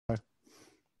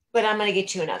but I'm going to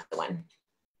get you another one.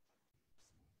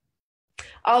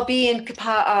 I'll be in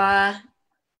Kapaa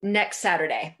next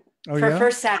Saturday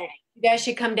first Saturday. You guys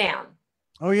should come down.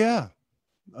 Oh yeah.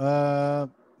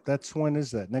 That's when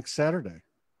is that? Next Saturday.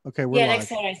 Okay, we're live. Next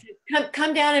Saturday. So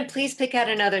come down and please pick out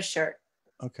another shirt.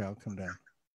 Okay, I'll come down.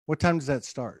 What time does that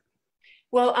start?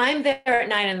 Well, I'm there at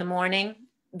 9 in the morning.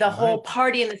 The whole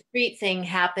party in the street thing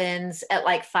happens at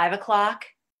like 5 o'clock.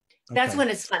 That's when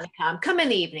it's fun to come. Come in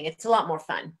the evening. It's a lot more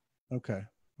fun. Okay.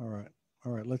 All right.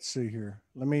 Let's see here.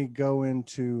 Let me go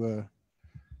into,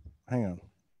 hang on.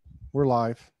 We're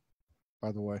live,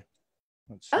 by the way.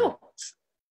 Let's see. Oh.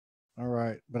 All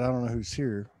right. But I don't know who's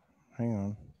here. Hang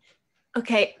on.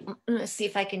 Okay. Let's see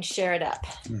if I can share it up.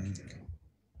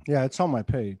 Yeah, it's on my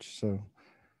page. So.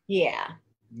 Yeah.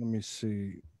 Let me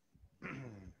see.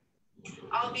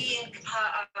 I'll be in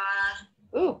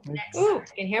ooh, I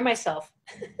can hear myself.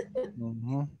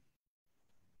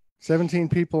 17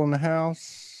 people in the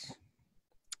house.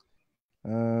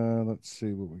 Let's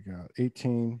see what we got.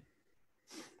 18.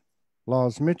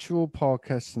 Laws Mitchell, Paul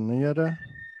Castaneda,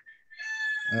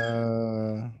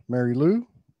 Mary Lou,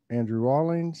 Andrew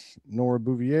Rawlings, Nora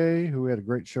Bouvier, who we had a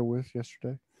great show with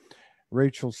yesterday,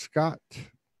 Rachel Scott,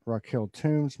 Raquel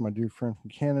Toombs, my dear friend from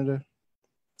Canada.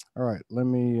 All right, let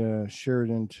me share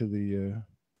it into the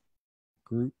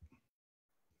group.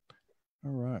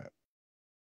 All right.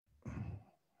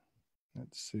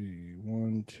 Let's see.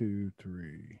 1, 2,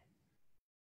 3.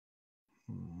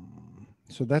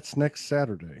 So that's next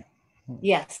Saturday.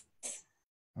 Yes.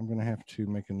 I'm going to have to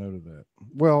make a note of that.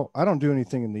 Well, I don't do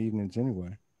anything in the evenings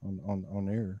anyway on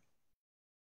air.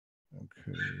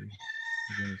 Okay.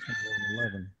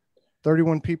 11.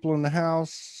 31 people in the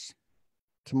house.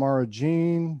 Tamara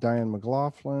Jean, Diane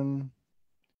McLaughlin,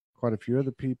 quite a few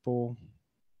other people.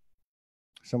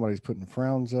 Somebody's putting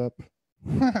frowns up.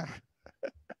 Okay.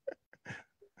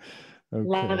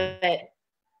 Love it.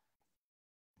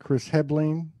 Chris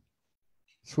Hebling,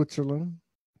 Switzerland.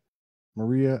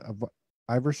 Maria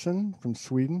Iverson from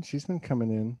Sweden. She's been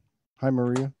coming in. Hi,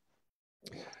 Maria.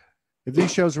 If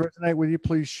these shows resonate with you,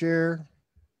 please share.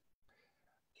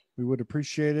 We would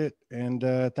appreciate it. And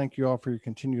thank you all for your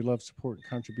continued love, support, and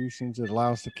contributions. It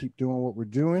allows us to keep doing what we're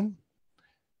doing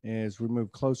as we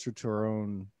move closer to our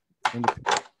own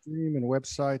independent stream and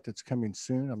website that's coming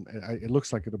soon. It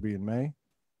looks like it'll be in May.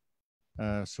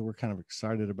 So we're kind of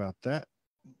excited about that.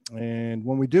 And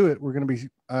when we do it, we're going to be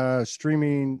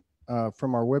streaming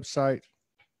from our website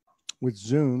with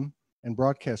Zoom and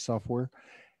broadcast software,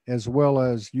 as well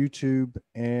as YouTube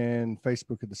and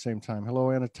Facebook at the same time.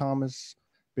 Hello, Anna Thomas.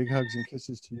 Big hugs and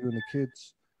kisses to you and the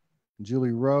kids.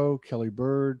 Julie Rowe, Kelly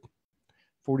Bird,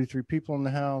 43 people in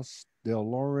the house. Dale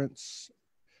Lawrence,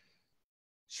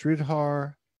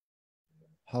 Sridhar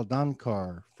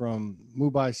Haldankar from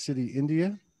Mumbai City,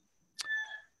 India.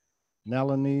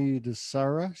 Nalini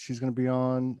Desara, she's going to be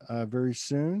on very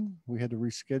soon. We had to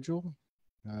reschedule.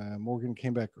 Morgan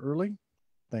came back early.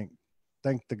 Thank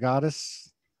the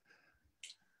goddess.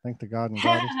 Thank the God and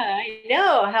goddess. I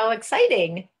know, how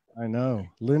exciting. I know.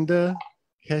 Linda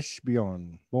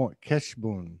Keshbun,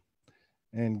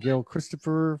 and Gail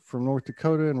Christopher from North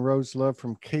Dakota, and Rose Love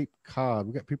from Cape Cod.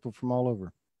 We got people from all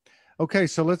over. Okay,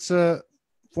 so let's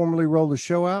formally roll the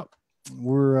show out.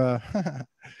 We're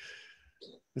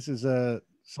this is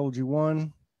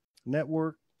Soulogy.One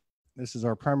Network. This is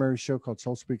our primary show called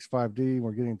Soul Speaks 5D.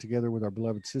 We're getting together with our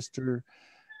beloved sister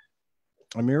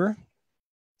Ameera,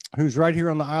 who's right here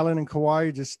on the island in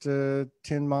Kauai, just 10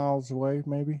 miles away,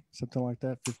 maybe something like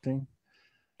that, 15.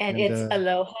 And it's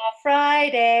Aloha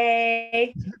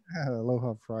Friday.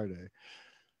 Aloha Friday.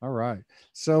 All right.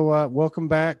 So welcome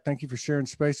back. Thank you for sharing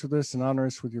space with us and honor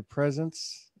us with your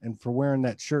presence, and for wearing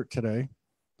that shirt today,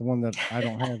 the one that I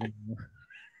don't have anymore.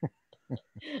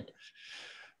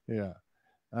 Yeah.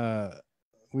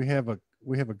 We have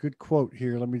a good quote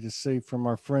here. Let me just say from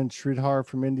our friend Sridhar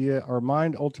from India: our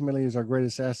mind ultimately is our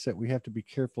greatest asset. We have to be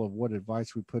careful of what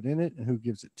advice we put in it and who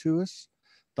gives it to us.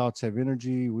 Thoughts have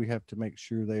energy. We have to make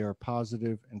sure they are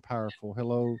positive and powerful.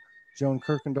 Hello, Joan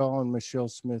Kirkendall and Michelle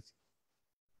Smith.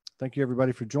 Thank you,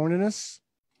 everybody, for joining us.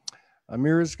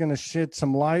 Ameera's going to shed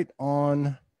some light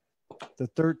on the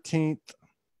 13th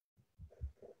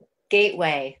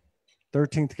Gateway.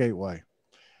 13th Gateway.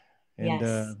 And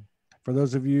yes. For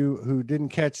those of you who didn't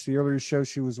catch the earlier show,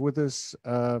 she was with us.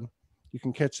 You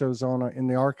can catch those on in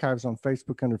the archives on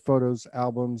Facebook under photos,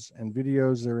 albums, and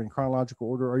videos. They're in chronological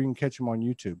order, or you can catch them on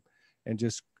YouTube and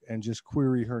just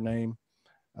query her name,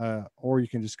 or you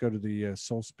can just go to the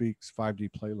Soul Speaks 5D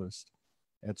playlist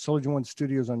at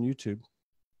SoulogyOneStudios on YouTube.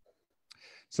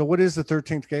 So, what is the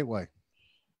 13th Gateway?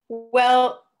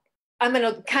 Well, I'm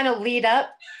going to kind of lead up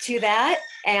to that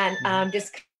and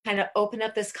just kind of open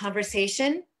up this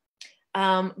conversation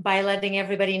by letting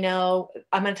everybody know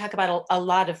I'm going to talk about a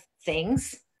lot of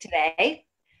things today.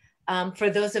 For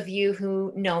those of you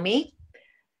who know me,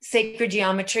 sacred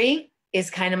geometry is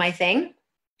kind of my thing.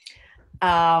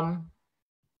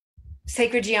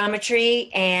 Sacred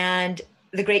geometry and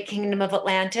the great Kingdom of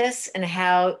Atlantis, and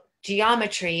how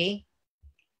geometry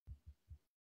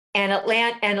and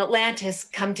Atlantis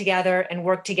come together and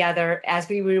work together as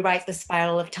we rewrite the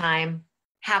spiral of time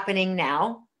happening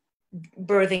now,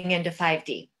 birthing into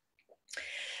 5D.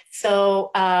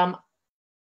 So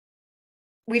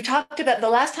we've talked about, the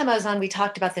last time I was on, we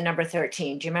talked about the number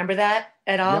 13. Do you remember that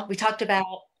at all? Yep. We talked about,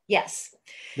 yes.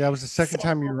 Yeah, it was the second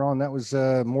time you were on. That was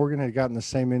Morgan had gotten the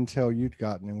same intel you'd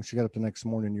gotten, and when she got up the next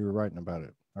morning, you were writing about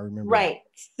it. I remember. Right.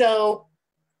 So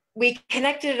we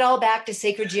connected it all back to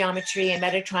sacred geometry and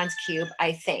Metatron's cube,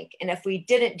 I think. And if we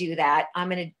didn't do that, I'm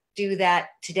going to do that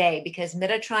today, because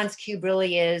Metatron's cube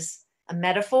really is a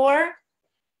metaphor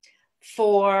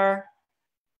for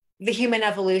the human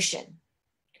evolution.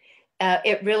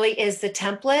 It really is the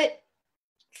template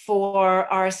for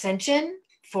our ascension,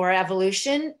 for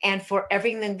evolution, and for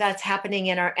everything that's happening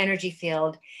in our energy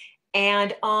field.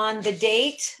 And on the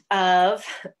date of,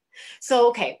 so,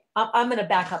 okay, I'm going to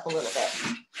back up a little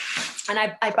bit. And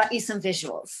I brought you some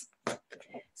visuals.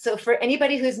 So for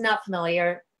anybody who's not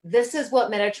familiar, this is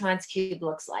what Metatron's cube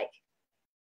looks like.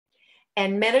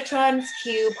 And Metatron's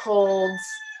cube holds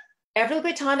every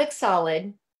platonic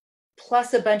solid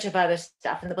plus a bunch of other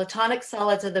stuff. And the platonic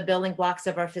solids are the building blocks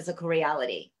of our physical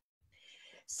reality.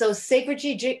 So sacred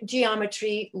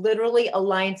geometry literally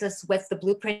aligns us with the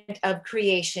blueprint of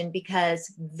creation,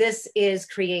 because this is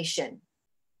creation.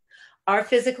 Our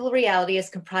physical reality is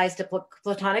comprised of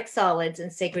platonic solids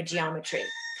and sacred geometry.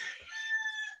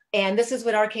 And this is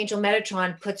what Archangel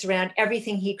Metatron puts around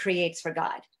everything he creates for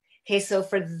God. Okay, so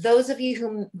for those of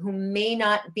you who may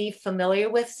not be familiar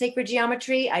with sacred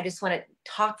geometry, I just want to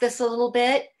talk this a little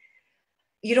bit.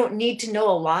 You don't need to know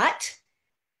a lot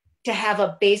to have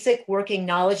a basic working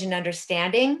knowledge and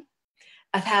understanding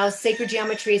of how sacred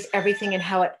geometry is everything and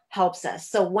how it helps us.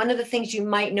 So one of the things you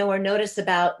might know or notice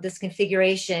about this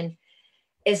configuration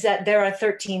is that there are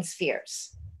 13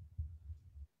 spheres.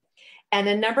 And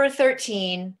the number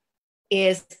 13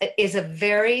 is a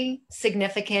very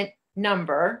significant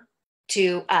number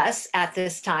to us at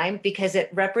this time, because it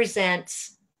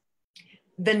represents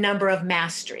the number of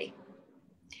mastery.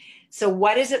 So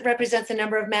why does it represent the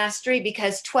number of mastery?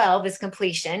 Because 12 is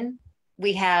completion.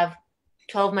 We have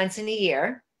 12 months in a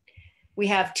year. We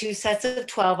have 2 sets of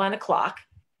 12 on a clock.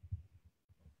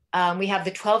 We have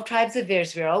the 12 tribes of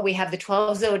Israel. We have the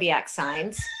 12 zodiac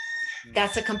signs.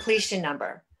 That's a completion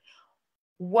number.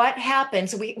 What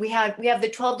happens? We have the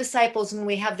 12 disciples, and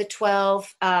we have the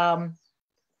 12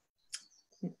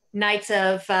 knights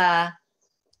of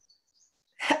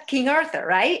King Arthur,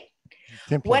 right?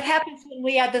 Temple. What happens when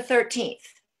we add the 13th?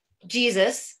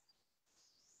 Jesus,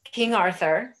 King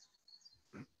Arthur.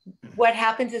 What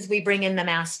happens is we bring in the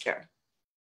master.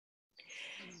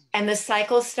 And the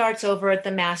cycle starts over at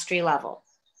the mastery level.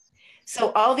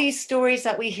 So all these stories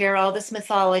that we hear, all this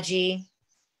mythology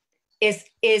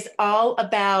is all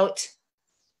about,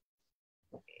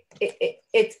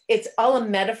 it's all a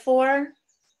metaphor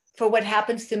for what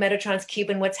happens through Metatron's cube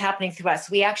and what's happening through us.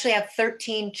 We actually have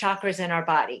 13 chakras in our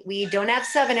body. We don't have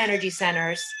 7 energy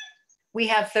centers. We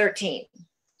have 13.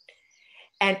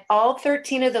 And all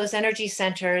 13 of those energy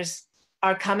centers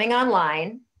are coming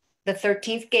online. The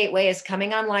 13th gateway is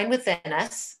coming online within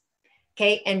us,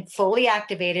 okay, and fully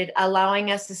activated,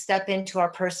 allowing us to step into our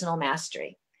personal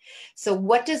mastery. So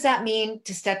what does that mean,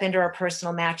 to step into our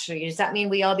personal mastery? Does that mean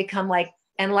we all become like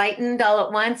enlightened all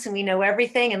at once and we know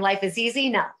everything and life is easy?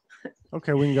 No.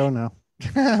 Okay, we can go now.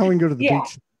 We can go to the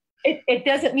beach. It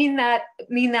doesn't mean that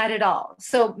at all.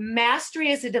 So mastery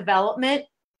is a development,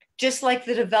 just like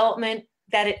the development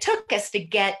that it took us to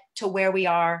get to where we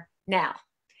are now.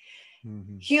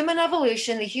 Mm-hmm. Human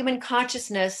evolution, the human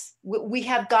consciousness, we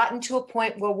have gotten to a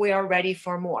point where we are ready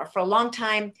for more. For a long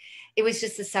time, it was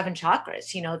just the 7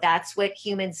 chakras. You know, that's what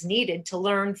humans needed to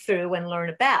learn through and learn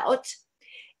about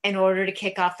in order to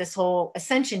kick off this whole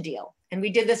ascension deal. And we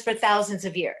did this for thousands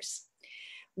of years.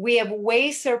 We have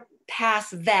way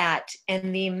surpassed that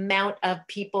in the amount of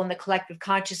people in the collective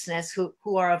consciousness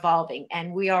who are evolving.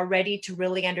 And we are ready to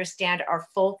really understand our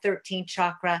full 13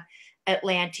 chakra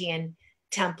Atlantean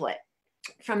template,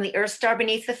 from the Earth star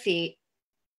beneath the feet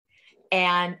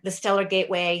and the stellar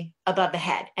gateway above the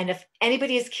head. And if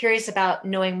anybody is curious about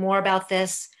knowing more about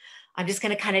this, I'm just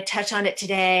going to kind of touch on it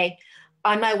today.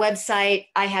 On my website,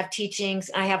 I have teachings,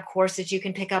 I have courses you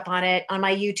can pick up on it. On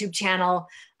my YouTube channel,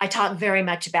 I talk very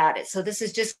much about it. So this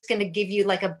is just going to give you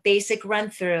like a basic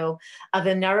run through of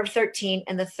the number 13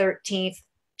 and the 13th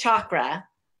chakra,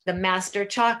 the master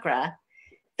chakra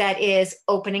that is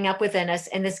opening up within us,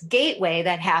 and this gateway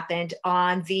that happened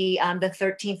on the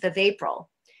 13th of April,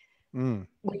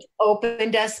 which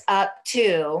opened us up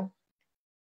to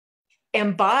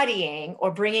embodying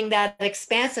or bringing that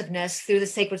expansiveness through the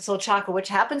sacred soul chakra, which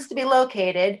happens to be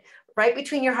located right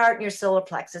between your heart and your solar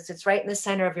plexus. It's right in the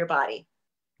center of your body.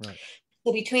 Right.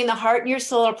 So between the heart and your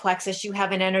solar plexus, you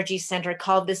have an energy center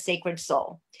called the sacred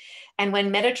soul. And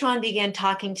when Metatron began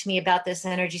talking to me about this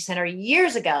energy center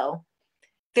years ago,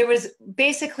 there was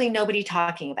basically nobody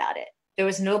talking about it. There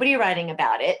was nobody writing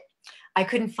about it. I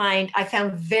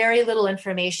found very little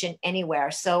information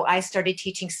anywhere. So I started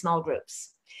teaching small groups.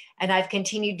 And I've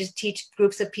continued to teach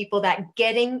groups of people, that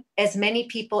getting as many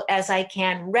people as I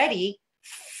can ready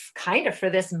kind of for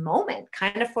this moment,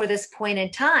 kind of for this point in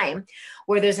time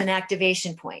where there's an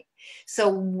activation point. So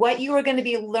what you are going to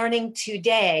be learning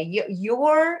today,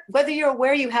 whether you're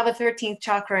aware you have a 13th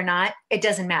chakra or not, it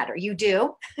doesn't matter. You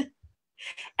do,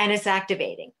 and it's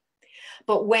activating.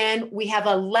 But when we have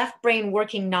a left brain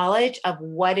working knowledge of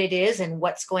what it is and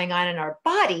what's going on in our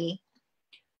body,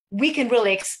 we can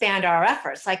really expand our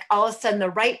efforts. Like all of a sudden, the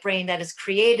right brain that is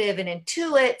creative and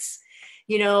intuits,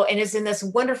 and is in this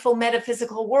wonderful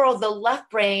metaphysical world, the left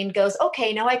brain goes,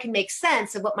 okay, now I can make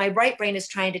sense of what my right brain is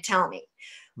trying to tell me.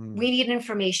 We need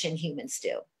information, humans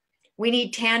do. We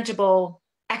need tangible,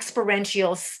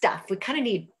 experiential stuff. We kind of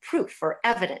need proof or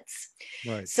evidence.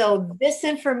 Right. So this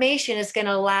information is going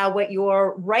to allow what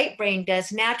your right brain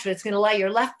does naturally. It's going to allow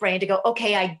your left brain to go,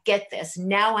 okay, I get this.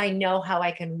 Now I know how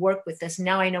I can work with this.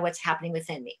 Now I know what's happening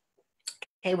within me.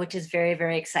 Okay, which is very,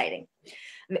 very exciting.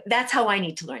 That's how I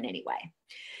need to learn anyway.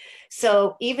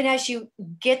 So even as you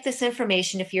get this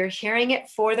information, if you're hearing it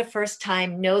for the first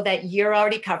time, know that you're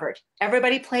already covered.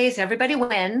 Everybody plays, everybody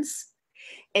wins.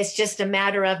 It's just a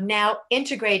matter of now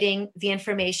integrating the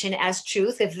information as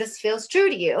truth. If this feels true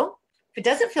to you, if it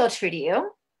doesn't feel true to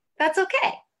you, that's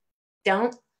okay.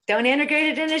 Don't integrate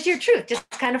it in as your truth. Just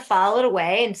kind of follow it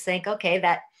away and think, okay,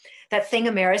 that thing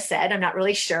Ameera said, I'm not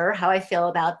really sure how I feel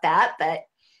about that, but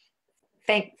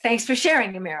thanks for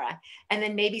sharing, Ameera. And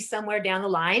then maybe somewhere down the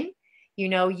line,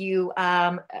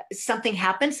 something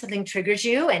happens, something triggers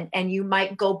you, and you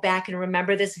might go back and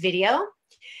remember this video.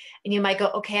 And you might go,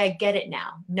 okay, I get it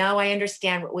now. Now I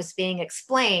understand what was being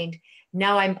explained.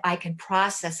 Now I can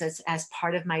process this as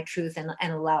part of my truth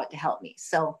and allow it to help me.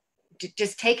 So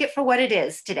just take it for what it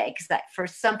is today, because that for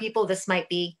some people, this might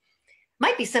be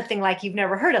something like you've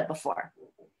never heard of before.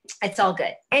 It's all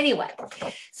good. Anyway,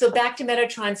 so back to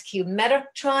Metatron's cube.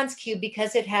 Metatron's cube,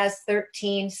 because it has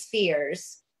 13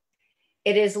 spheres,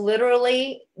 it is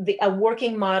literally a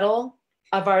working model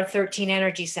of our 13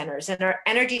 energy centers. And our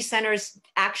energy centers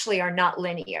actually are not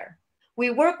linear. We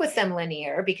work with them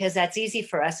linear because that's easy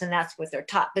for us and that's what they're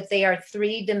taught, but they are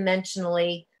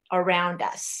three-dimensionally around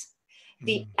us.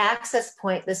 The access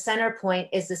point, the center point,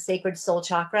 is the sacred soul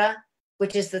chakra,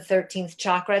 which is the 13th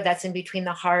chakra that's in between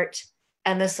the heart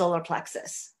and the solar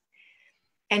plexus.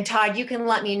 And Todd, you can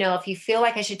let me know if you feel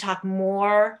like I should talk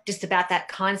more just about that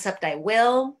concept, I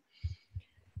will.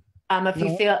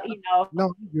 You feel,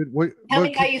 no, good. Tell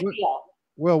me how you feel.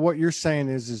 Well, what you're saying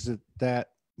is that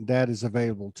is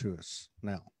available to us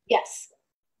now. Yes.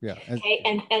 Yeah. Okay.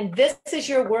 And this is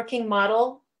your working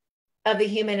model of the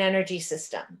human energy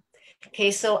system.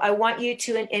 Okay. So I want you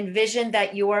to envision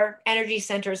that your energy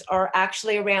centers are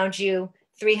actually around you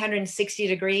 360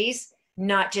 degrees,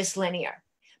 not just linear,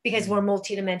 because we're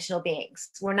multidimensional beings.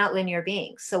 We're not linear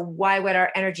beings. So why would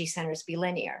our energy centers be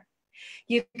linear?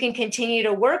 You can continue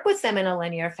to work with them in a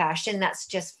linear fashion. That's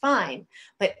just fine.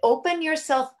 But open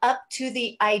yourself up to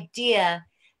the idea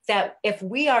that if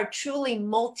we are truly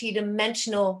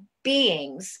multidimensional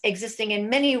beings existing in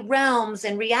many realms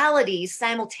and realities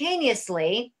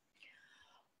simultaneously,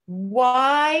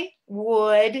 why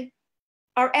would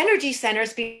our energy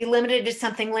centers be limited to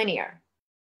something linear?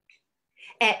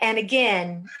 And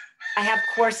again, I have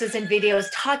courses and videos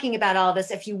talking about all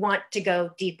this if you want to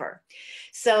go deeper.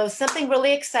 So something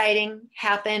really exciting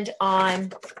happened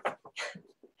on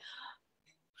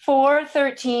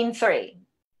 4/13/3,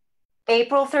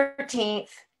 April 13th,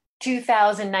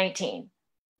 2019,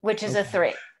 which is a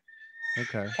 3.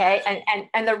 Okay.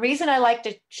 And the reason I like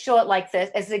to show it like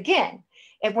this is, again,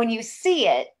 if when you see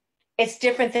it, it's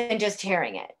different than just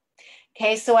hearing it.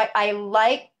 Okay. So I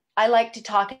like to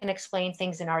talk and explain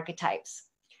things in archetypes.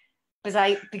 because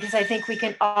I think we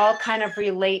can all kind of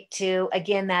relate to,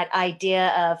 again, that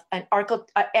idea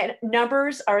of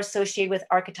numbers are associated with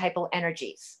archetypal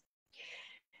energies.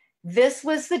 This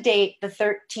was the date the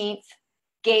 13th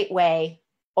gateway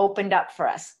opened up for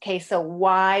us. Okay, so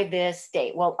why this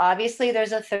date? Well, obviously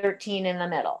there's a 13 in the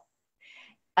middle.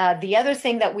 The other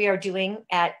thing that we are doing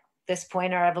at this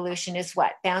point, our evolution, is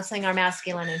what? Balancing our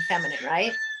masculine and feminine,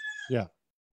 right? Yeah.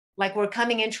 Like we're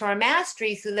coming into our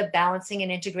mastery through the balancing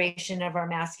and integration of our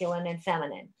masculine and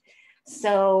feminine.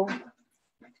 So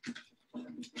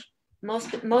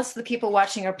most of the people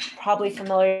watching are probably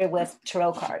familiar with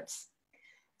tarot cards.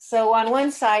 So on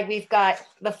one side, we've got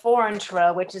the 4 in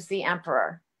tarot, which is the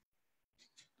Emperor.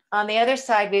 On the other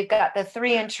side, we've got the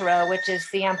 3 in tarot, which is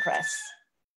the Empress.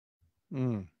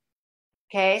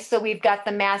 Okay, so we've got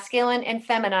the masculine and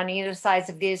feminine on either sides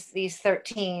of these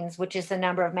 13s, which is the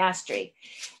number of mastery.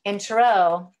 In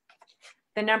tarot,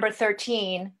 the number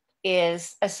 13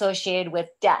 is associated with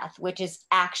death, which is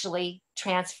actually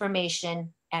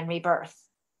transformation and rebirth.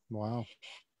 Wow.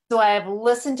 So I've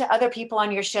listened to other people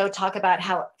on your show talk about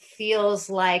how it feels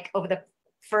like over the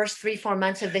first 3-4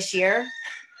 months of this year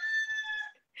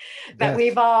that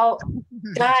we've all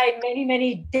died many,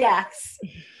 many deaths.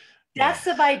 Deaths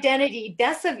of identity,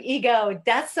 deaths of ego,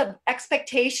 deaths of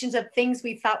expectations of things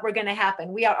we thought were going to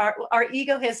happen. Our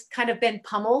ego has kind of been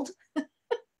pummeled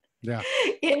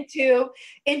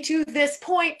into this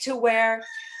point to where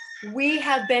we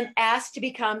have been asked to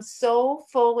become so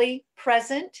fully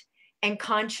present and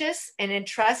conscious and in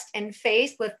trust and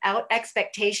faith without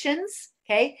expectations.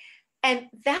 Okay. And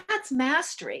that's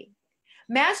mastery.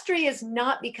 Mastery is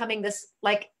not becoming this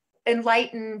like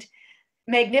enlightened,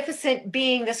 magnificent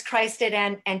being, this Christed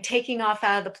and taking off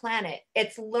out of the planet.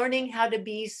 It's learning how to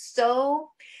be so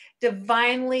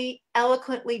divinely,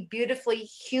 eloquently, beautifully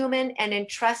human and in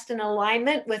trust and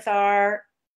alignment with our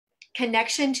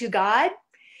connection to God,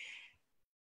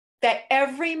 that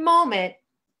every moment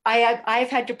I've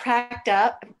had to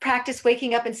practice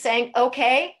waking up and saying,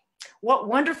 okay, what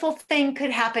wonderful thing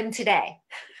could happen today?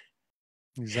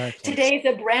 Exactly. Today's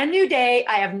a brand new day.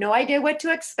 I have no idea what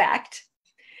to expect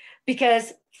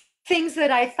because things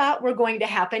that I thought were going to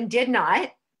happen did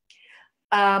not.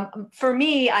 For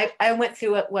me, I went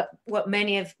through it. What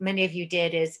many of you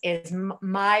did is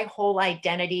my whole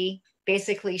identity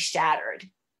basically shattered.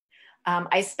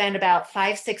 I spent about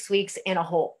 5-6 weeks in a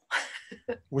hole.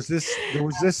 Was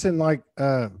this in like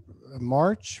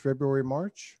February,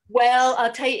 March? Well,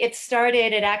 I'll tell you,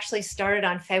 it actually started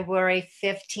on February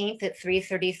 15th at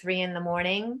 3:33 in the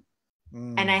morning.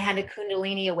 And I had a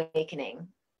Kundalini awakening,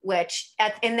 which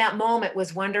in that moment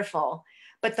was wonderful.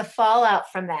 But the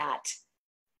fallout from that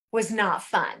was not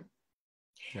fun.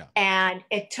 Yeah. And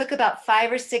it took about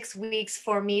 5 or 6 weeks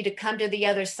for me to come to the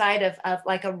other side of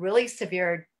like a really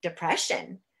severe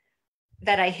depression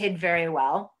that I hid very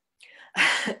well.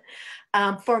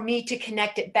 For me to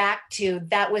connect it back to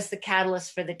that was the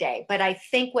catalyst for the day. But I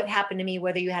think what happened to me,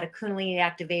 whether you had a Kundalini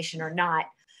activation or not,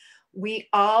 we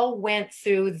all went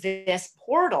through this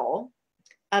portal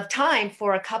of time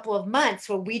for a couple of months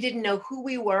where we didn't know who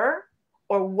we were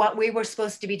or what we were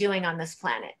supposed to be doing on this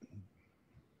planet.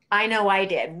 I know I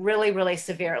did really, really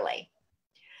severely.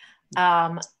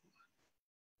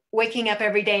 Waking up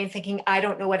every day and thinking, I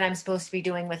don't know what I'm supposed to be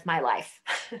doing with my life.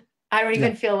 I don't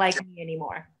even feel like me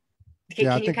anymore.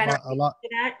 Can you kind of relate to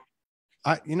that?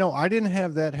 I didn't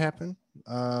have that happen,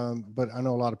 but I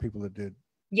know a lot of people that did.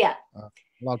 Yeah. A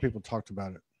lot of people talked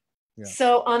about it. Yeah.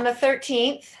 So on the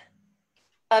 13th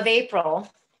of April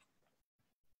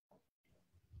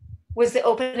was the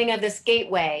opening of this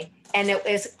gateway, and it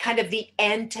was kind of the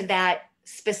end to that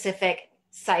specific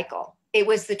cycle. It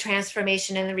was the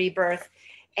transformation and the rebirth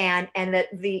and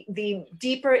the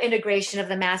deeper integration of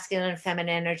the masculine and feminine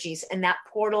energies. And that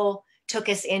portal took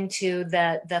us into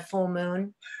the full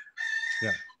moon,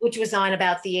 which was on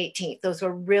about the 18th. Those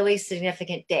were really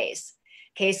significant days.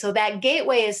 Okay, so that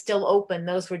gateway is still open.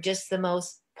 Those were just the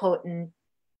most potent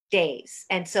days.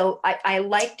 And so I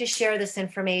like to share this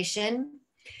information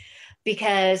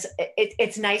because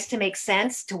it's nice to make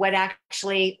sense to what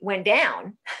actually went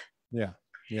down. Yeah,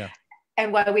 yeah.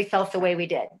 And why we felt the way we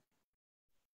did.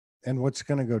 And what's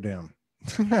going to go down?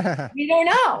 We don't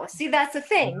know. See, that's the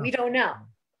thing. We don't know.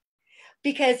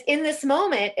 Because in this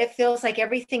moment, it feels like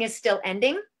everything is still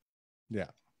ending. Yeah.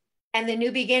 And the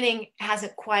new beginning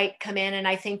hasn't quite come in. And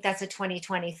I think that's a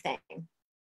 2020 thing.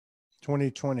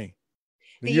 2020.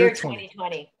 The year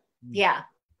 2020. Yeah.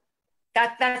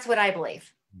 That's what I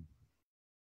believe.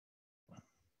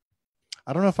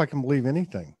 I don't know if I can believe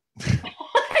anything.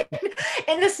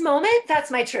 In this moment,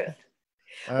 that's my truth.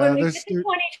 When we get to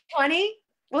 2020,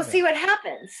 We'll see what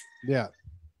happens. Yeah.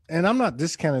 And I'm not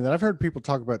discounting that. I've heard people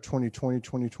talk about 2020,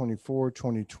 2024,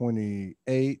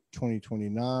 2028,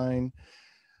 2029.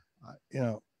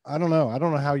 I don't know. I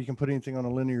don't know how you can put anything on a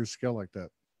linear scale like that.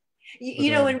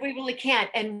 And we really can't.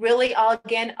 And really, all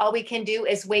we can do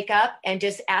is wake up and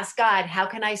just ask God, how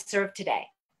can I serve today?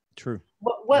 True.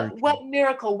 What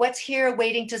miracle, what's here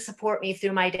waiting to support me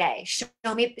through my day? Show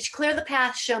me, clear the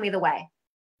path, show me the way.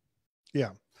 Yeah.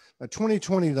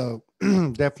 2020 though,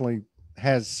 definitely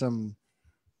has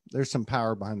there's some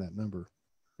power behind that number.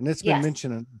 And it's been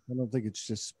mentioned. I don't think it's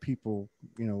just people,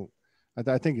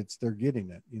 I think they're getting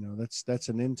it, that's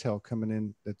an intel coming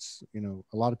in. That's,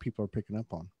 a lot of people are picking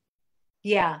up on.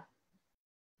 Yeah.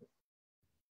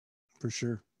 For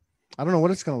sure. I don't know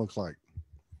what it's going to look like.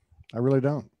 I really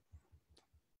don't.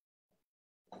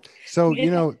 So,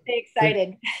 stay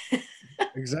excited.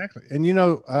 Exactly. And,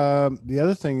 the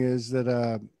other thing is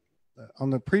that on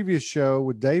the previous show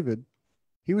with David,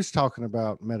 he was talking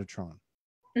about Metatron.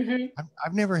 Mm-hmm.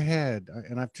 I've never had,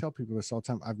 and I tell people this all the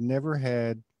time, I've never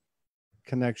had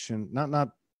connection, not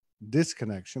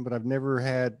disconnection, but I've never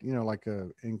had, like a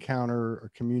encounter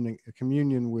or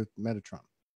communion with Metatron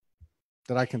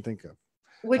that I can think of.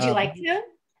 Would you like to?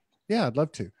 Yeah, I'd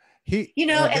love to.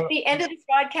 At the end of this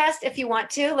broadcast, if you want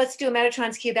to, let's do a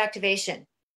Metatron's Cube activation.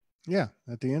 Yeah,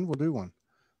 at the end, we'll do one.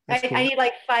 I need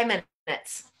like 5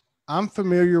 minutes. I'm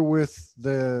familiar with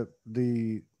the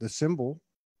symbol,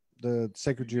 the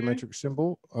sacred geometric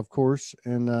symbol, of course.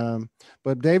 And,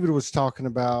 but David was talking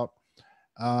about,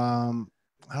 I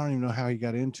don't even know how he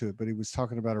got into it, but he was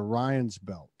talking about Orion's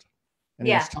belt. And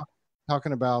he was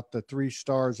talking about the 3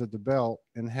 stars of the belt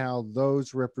and how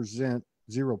those represent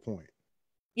 0 point.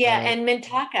 Yeah. And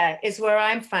Mintaka is where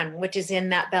I'm from, which is in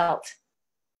that belt.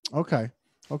 Okay.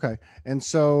 And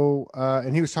so,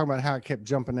 and he was talking about how it kept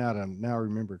jumping out at him. Now I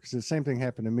remember, because the same thing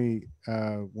happened to me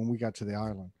when we got to the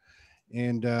island.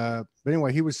 And, but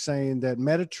anyway, he was saying that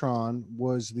Metatron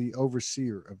was the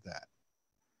overseer of that.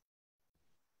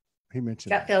 He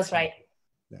mentioned that. Feels right.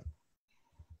 Yeah.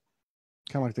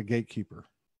 Kind of like the gatekeeper.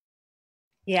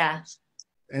 Yeah.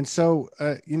 And so,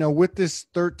 with this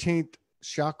 13th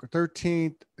chakra,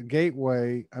 13th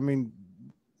gateway, I mean,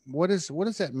 what does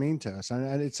that mean to us?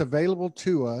 And it's available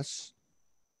to us.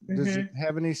 Does it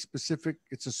have any specific,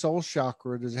 it's a soul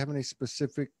chakra. Does it have any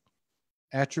specific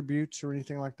attributes or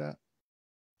anything like that?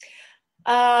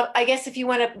 I guess if you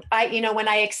want to, when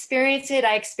I experience it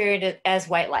as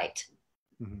white light.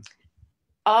 Mm-hmm.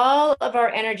 All of our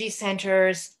energy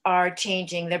centers are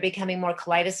changing. They're becoming more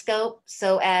kaleidoscope.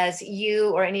 So as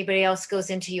you or anybody else goes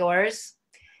into yours,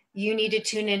 you need to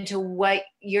tune into what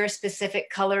your specific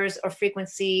colors or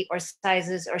frequency or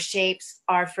sizes or shapes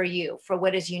are for you, for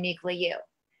what is uniquely you.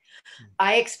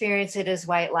 I experience it as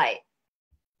white light.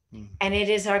 And it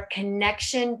is our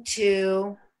connection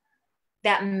to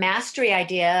that mastery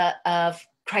idea of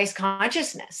Christ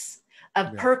consciousness,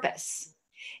 of purpose.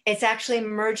 It's actually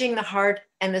merging the heart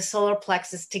and the solar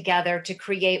plexus together to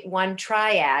create one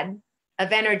triad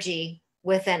of energy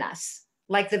within us,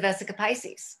 like the Vesica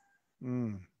Pisces.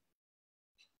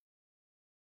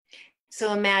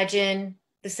 So imagine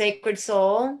the sacred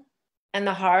soul and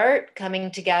the heart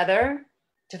coming together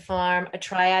to form a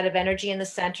triad of energy in the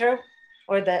center,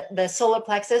 or the solar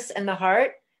plexus and the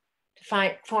heart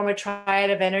to form a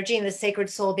triad of energy, and the sacred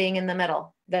soul being in the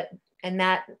middle. That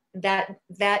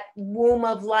womb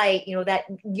of light, that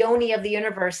yoni of the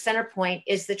universe, center point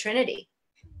is the Trinity.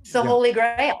 It's the Holy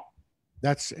Grail.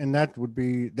 That would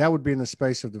be in the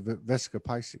space of the Vesica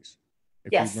Pisces.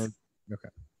 Yes. Okay.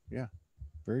 Yeah.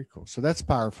 Very cool. So that's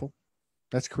powerful.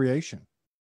 That's creation.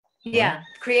 Yeah. Right?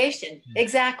 Creation.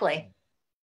 Exactly.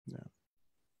 Yeah.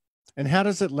 And how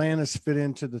does Atlantis fit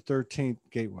into the 13th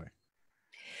gateway?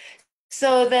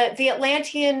 So the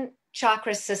Atlantean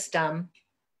chakra system,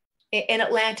 in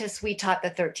Atlantis, we taught the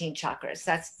 13 chakras.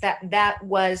 That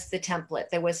was the template.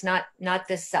 There was not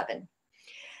the 7.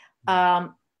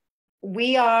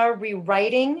 We are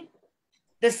rewriting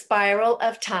the spiral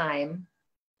of time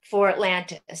for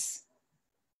Atlantis,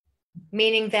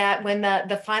 meaning that when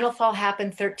the final fall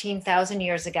happened 13,000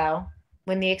 years ago,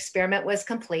 when the experiment was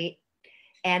complete,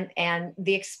 and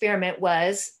the experiment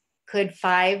was, could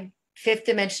 5 fifth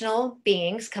dimensional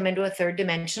beings come into a 3rd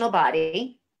dimensional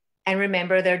body and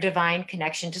remember their divine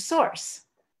connection to source.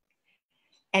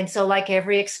 And so, like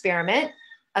every experiment,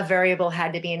 a variable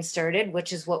had to be inserted,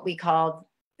 which is what we called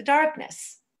the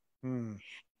darkness.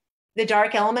 The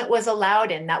dark element was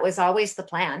allowed in. That was always the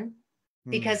plan,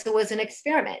 because it was an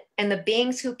experiment. And the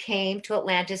beings who came to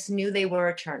Atlantis knew they were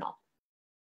eternal.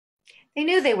 They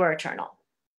knew they were eternal.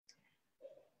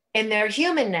 In their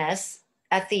humanness,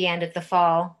 at the end of the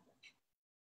fall,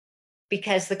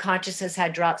 because the consciousness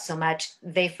had dropped so much,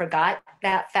 they forgot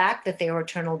that fact that they were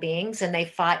eternal beings, and they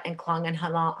fought and clung and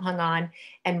hung on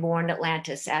and mourned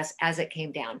Atlantis as it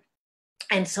came down.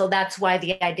 And so that's why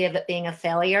the idea of it being a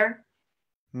failure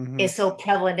is so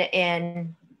prevalent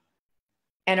in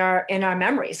our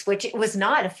memories, which it was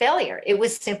not a failure. It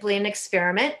was simply an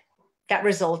experiment that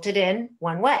resulted in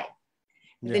one way.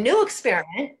 Yeah. The new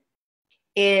experiment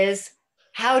is,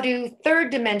 how do third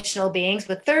dimensional beings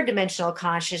with third dimensional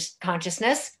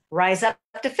consciousness rise up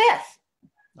to fifth?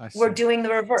 We're doing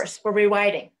the reverse. We're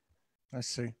rewriting. I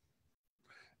see.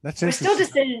 That's We're interesting. still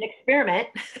just in an experiment.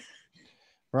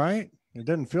 Right? It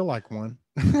doesn't feel like one.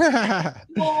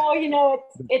 Well, you know,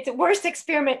 it's the worst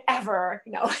experiment ever.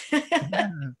 You know.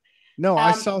 No,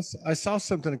 I saw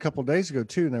something a couple of days ago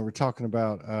too, and they were talking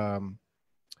about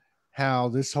how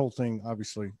this whole thing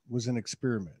obviously was an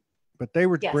experiment, but they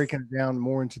were breaking it down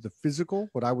more into the physical,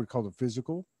 what I would call the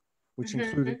physical, which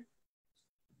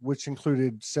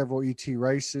included several ET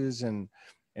races and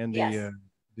the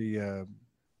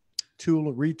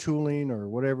retooling or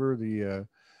whatever, the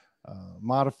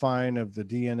modifying of the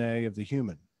DNA of the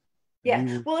human.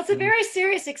 Yeah. Well, it's a very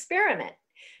serious experiment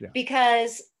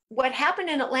because what happened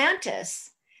in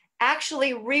Atlantis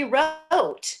actually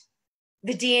rewrote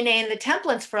the DNA and the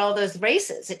templates for all those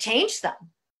races. It changed them.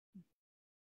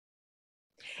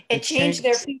 It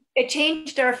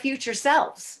changed our future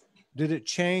selves. Did it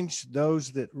change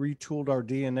those that retooled our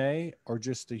DNA or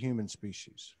just the human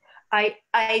species?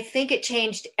 I think it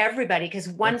changed everybody, because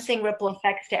one thing ripple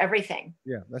effects to everything.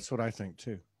 Yeah, that's what I think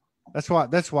too. That's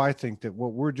why I think that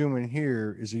what we're doing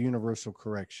here is a universal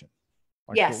correction.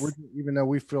 Like yes. Even though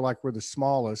we feel like we're the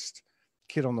smallest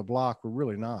kid on the block, we're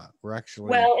really not. We're actually.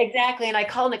 Well, exactly. And I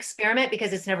call it an experiment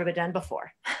because it's never been done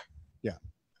before. Yeah.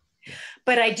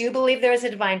 But I do believe there is a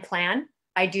divine plan.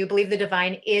 I do believe the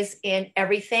divine is in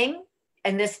everything.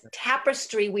 And this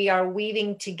tapestry we are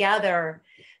weaving together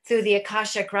through the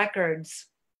Akashic records,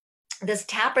 this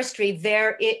tapestry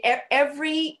there,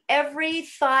 every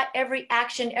thought, every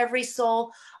action, every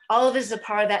soul, all of it is a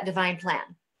part of that divine plan.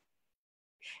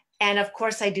 And of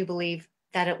course, I do believe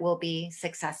that it will be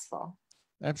successful.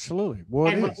 Absolutely.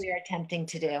 Well, and what we are attempting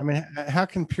to do. I mean, how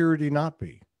can purity not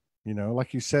be? You know,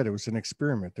 like you said, it was an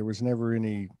experiment. There was never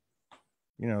any,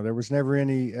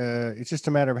 it's just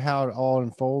a matter of how it all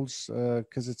unfolds,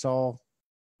 because it's all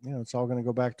going to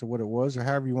go back to what it was, or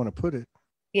however you want to put it.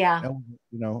 Yeah.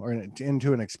 Or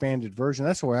into an expanded version.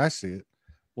 That's the way I see it.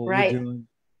 What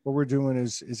we're doing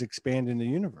is expanding the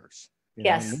universe.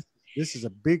 Yes. This is a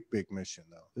big mission,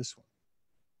 though. This one,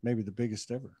 maybe the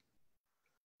biggest ever.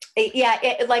 Yeah.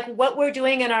 Like what we're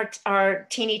doing in our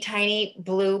teeny tiny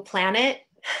blue planet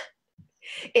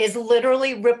is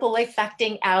literally ripple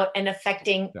affecting out and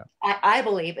affecting, I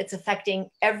believe it's affecting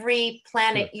every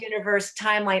planet, universe,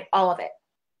 timeline, all of it.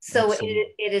 So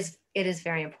it is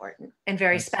very important and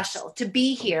very special to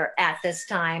be here at this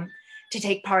time to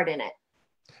take part in it.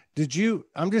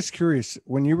 I'm just curious,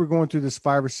 when you were going through this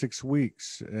 5 or 6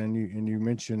 weeks and you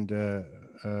mentioned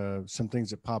some things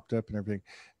that popped up and everything,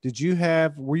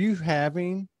 were you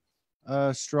having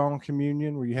strong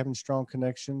communion? Were you having strong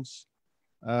connections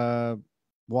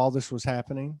while this was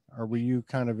happening? Or were you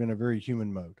kind of in a very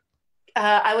human mode?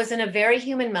 I was in a very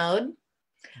human mode.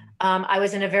 I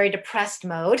was in a very depressed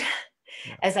mode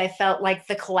as I felt like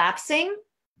the collapsing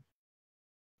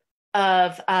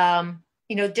of,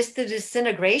 just the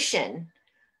disintegration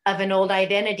of an old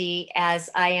identity as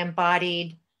I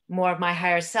embodied more of my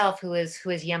higher self, who is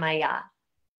Yemaya,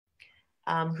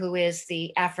 who is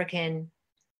the African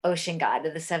ocean god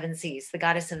of the 7 seas, the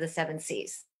goddess of the 7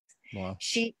 seas. Wow.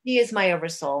 She is my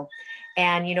oversoul.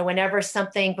 And, before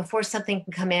something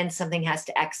can come in, something has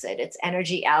to exit. It's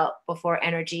energy out before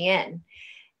energy in.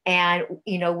 And,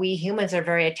 we humans are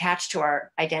very attached to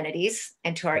our identities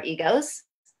and to our egos.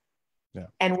 Yeah.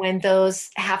 And when those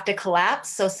have to collapse,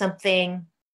 so something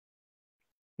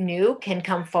new can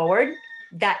come forward,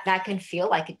 that can feel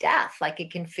like a death, like it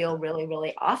can feel really,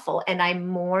 really awful. And I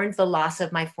mourned the loss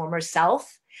of my former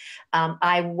self.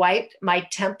 I wiped my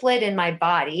template in my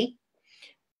body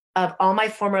of all my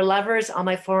former lovers, all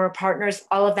my former partners,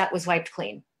 all of that was wiped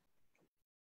clean.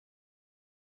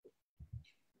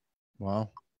 Wow.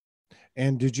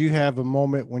 And did you have a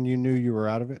moment when you knew you were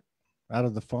out of it, out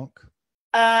of the funk?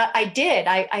 I did.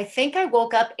 I think I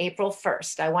woke up April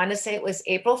 1st. I want to say it was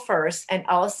April 1st. And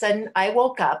all of a sudden I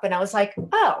woke up and I was like,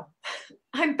 oh,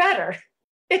 I'm better.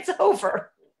 It's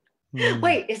over.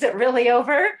 Wait, is it really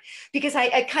over? Because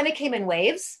I kind of came in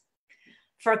waves.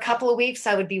 For a couple of weeks,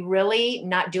 I would be really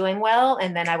not doing well.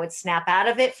 And then I would snap out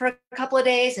of it for a couple of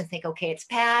days and think, okay, it's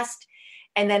past.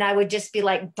 And then I would just be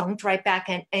like dumped right back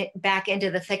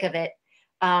into the thick of it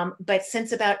But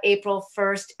since about April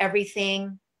 1st,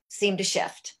 everything seemed to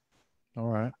shift. All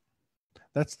right.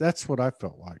 That's what I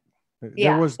felt like.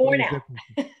 Yeah, for now.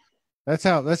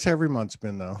 That's every month's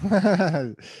been though.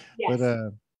 Yes.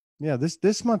 But yeah,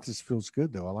 this month feels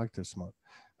good though. I like this month.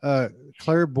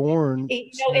 Claire Bourne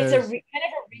It's kind of a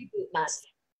reboot month.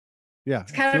 Yeah,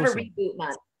 it's kind of a reboot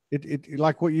month. It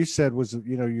like what you said was,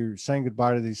 you're saying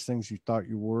goodbye to these things you thought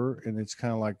you were, and it's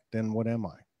kind of like, then what am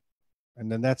I? And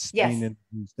then that's being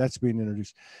introduced. That's being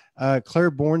introduced.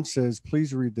 Claire Bourne says,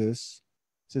 please read this.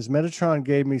 It says, Metatron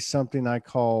gave me something I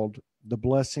called the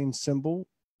blessing symbol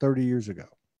 30 years ago.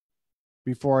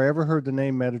 Before I ever heard the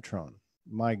name Metatron,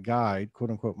 my guide,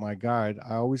 quote unquote, my guide,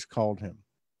 I always called him.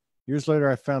 Years later,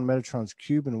 I found Metatron's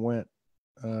cube and went,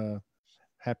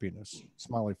 happiness,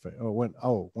 smiley face.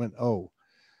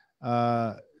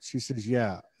 She says,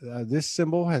 this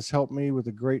symbol has helped me with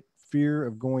a great fear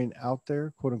of going out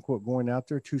there, quote unquote, going out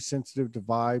there, too sensitive to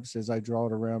vibes as I draw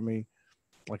it around me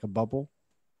like a bubble.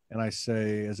 And I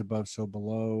say, as above, so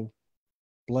below,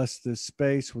 bless this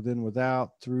space within,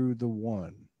 without, through the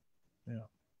one. Yeah.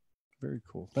 Very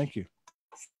cool. Thank you.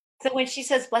 So when she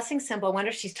says blessing symbol, I wonder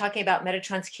if she's talking about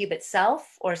Metatron's cube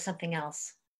itself or something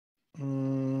else. I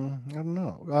don't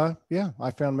know. Yeah,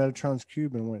 I found Metatron's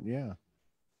cube and went, yeah.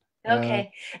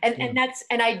 Okay.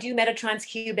 And I do Metatron's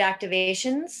cube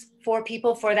activations for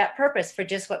people for that purpose, for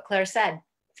just what Claire said.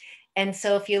 And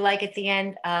so if you like at the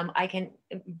end, I can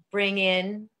bring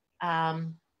in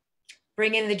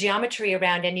the geometry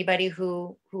around anybody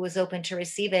who is open to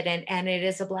receive it. And it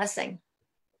is a blessing.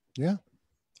 Yeah.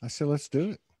 I said, let's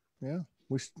do it. Yeah.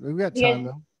 We've got time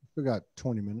though. We got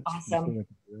 20 minutes. Awesome.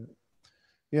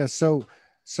 Yeah. So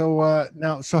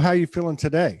now, so how are you feeling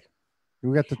today?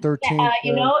 We got the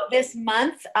 13th. This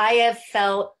month I have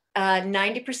felt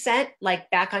 90%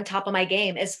 like back on top of my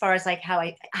game as far as like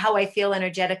how I feel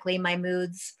energetically, my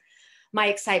moods, my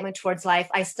excitement towards life.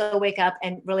 I still wake up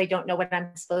and really don't know what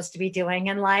I'm supposed to be doing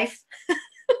in life.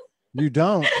 You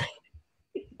don't?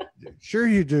 Sure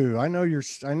you do. I know your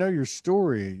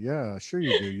story. Yeah, sure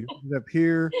you do. You ended up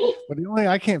here, but the only thing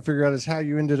I can't figure out is how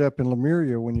you ended up in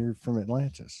Lemuria when you're from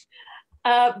Atlantis.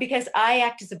 Because I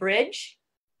act as a bridge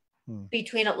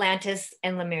between Atlantis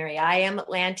and Lemuria. I am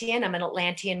Atlantean. I'm an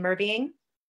Atlantean mer being,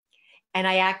 and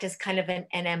I act as kind of an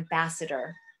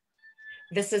ambassador.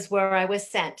 This is where I was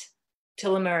sent to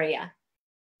Lemuria.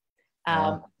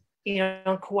 Wow.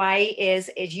 Kauai is,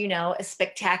 as you know, a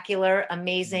spectacular,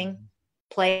 amazing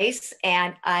place.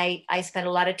 And I spent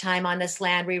a lot of time on this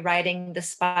land rewriting the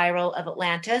spiral of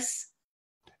Atlantis.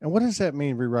 And what does that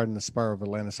mean, rewriting the spiral of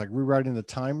Atlantis? Like rewriting the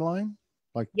timeline?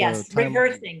 Like yes,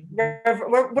 reversing.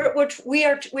 We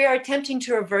are attempting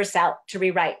to reverse out, to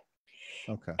rewrite.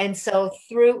 Okay. And so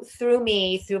through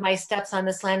my steps on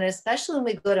this land, and especially when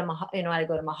we go to I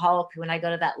go to Mahalaku, when I go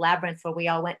to that labyrinth where we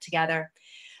all went together,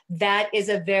 that is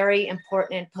a very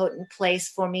important and potent place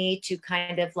for me to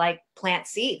kind of like plant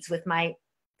seeds with my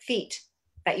feet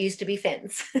that used to be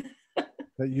fins.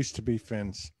 That used to be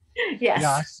fins. Yes.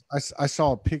 Yeah, I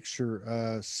saw a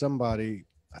picture. Somebody,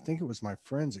 I think it was my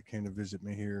friends that came to visit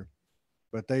me here,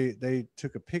 but they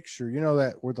took a picture,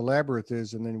 that where the labyrinth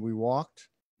is, and then we walked,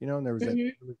 and there was that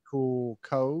really cool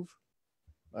cove.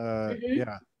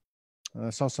 Yeah. I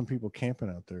saw some people camping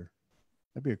out there.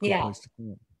 That'd be a cool place to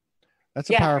camp. That's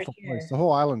a powerful place. The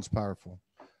whole island's powerful.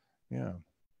 Yeah.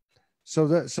 So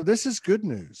this is good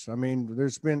news. I mean,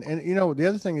 there's been, and the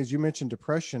other thing is you mentioned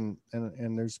depression,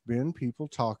 and there's been people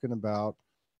talking about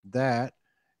that,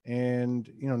 and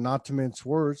not to mince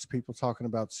words, people talking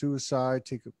about suicide,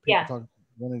 people talking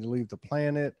wanting to leave the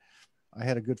planet. I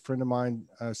had a good friend of mine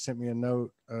sent me a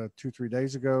note 2-3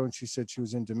 days ago, and she said she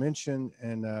was in dimension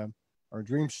and or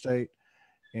dream state,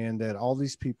 and that all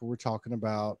these people were talking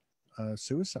about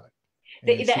suicide.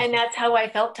 And that's how I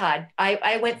felt, Todd.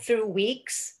 I went through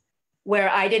weeks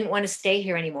where I didn't want to stay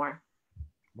here anymore.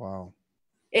 Wow.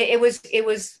 It was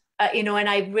and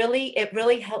it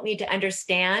really helped me to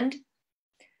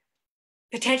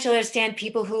potentially understand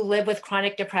people who live with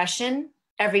chronic depression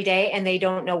every day and they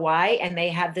don't know why, and they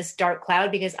have this dark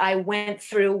cloud, because I went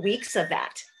through weeks of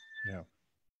that. Yeah.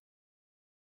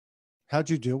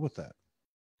 How'd you deal with that?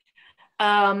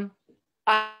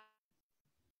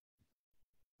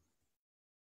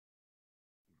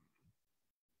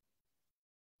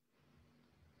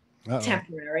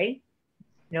 Temporary.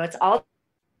 It's all.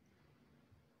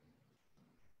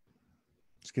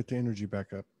 Let's get the energy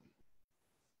back up.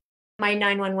 My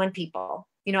 911 people.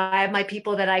 I have my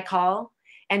people that I call,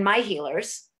 and my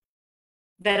healers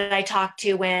that I talk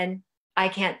to when I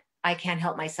can't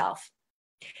help myself.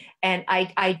 And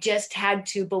I just had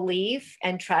to believe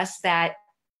and trust that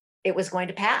it was going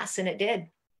to pass, and it did.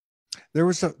 There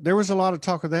was a lot of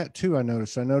talk of that too. I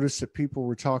noticed that people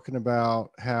were talking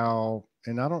about how,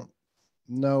 and I don't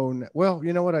know, well,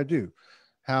 you know what I do,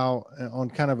 how on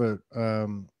kind of a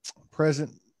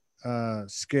present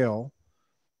scale,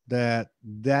 that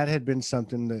had been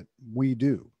something that we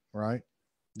do, right?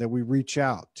 That we reach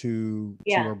out to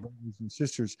our brothers and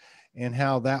sisters, and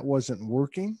how that wasn't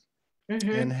working,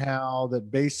 and how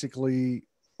that basically,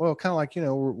 well, kind of like,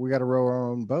 we got to row our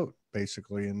own boat,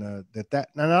 basically, and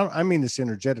and I mean this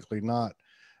energetically, not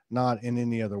in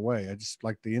any other way. I just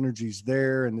like the energy's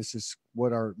there, and this is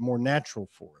what are more natural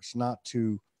for us, not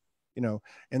to,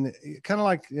 and kind of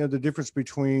like, the difference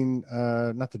between,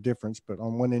 not the difference, but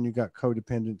on one end you got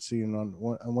codependency, and on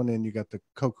one end you got the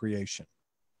co-creation,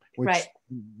 which right.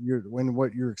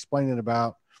 what you're explaining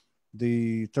about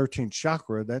the 13th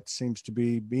chakra, that seems to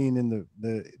be being in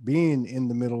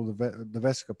the middle of the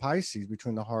Vesica Pisces,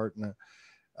 between the heart and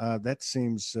that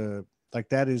seems like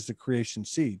that is the creation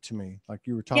seed to me, like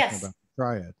you were talking about the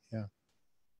triad. Yeah.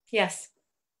 Yes.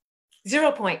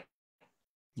 0 point.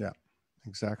 Yeah,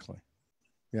 exactly.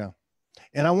 Yeah.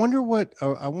 And I wonder what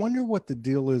the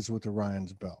deal is with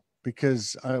Orion's belt,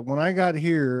 because when I got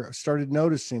here, I started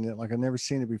noticing it like I've never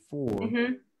seen it before.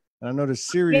 And I noticed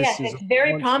Sirius is it's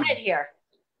very prominent here.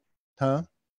 Huh?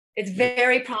 It's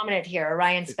very prominent here,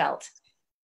 Orion's belt.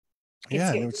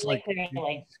 Yeah, and it's like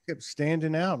it kept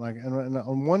standing out. Like, and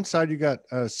on one side you got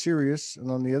Sirius, and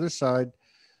on the other side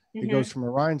it goes from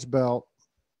Orion's belt,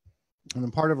 and then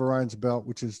part of Orion's belt,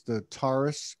 which is the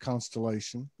Taurus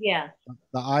constellation. Yeah.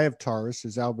 The eye of Taurus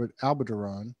is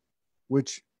Aldebaran,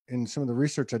 which in some of the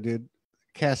research I did,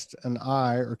 casts an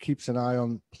eye or keeps an eye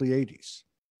on Pleiades.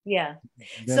 Yeah.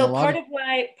 Then So part of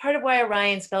why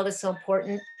Orion's belt is so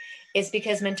important is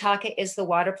because Mintaka is the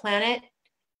water planet.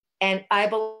 And I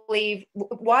believe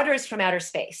water is from outer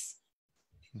space.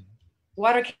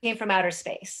 Water came from outer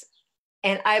space.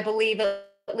 And I believe at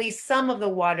least some of the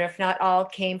water, if not all,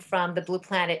 came from the blue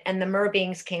planet, and the mer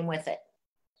beings came with it.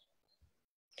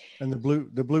 And the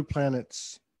blue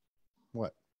planet's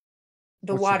what?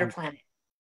 The water planet.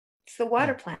 It's the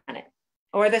water planet,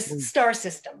 or the star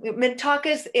system.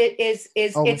 Mintaka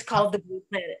it's called the blue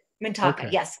planet.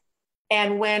 Mintaka, yes.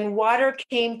 And when water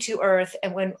came to Earth,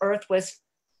 and when Earth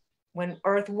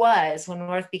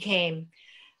became,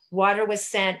 water was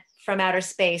sent from outer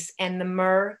space, and the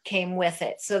mer came with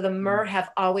it. So the mer have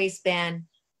always been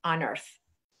on Earth.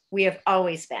 We have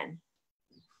always been.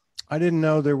 I didn't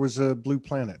know there was a blue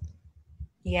planet.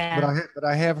 Yeah. But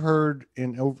I have heard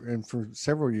and for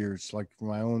several years, like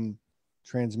my own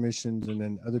transmissions, and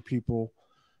then other people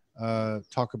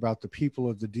talk about the people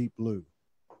of the deep blue.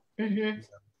 And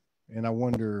I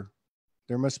wonder,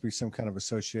 there must be some kind of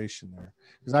association there,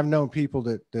 because I've known people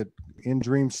that in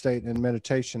dream state and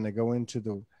meditation, they go into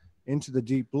the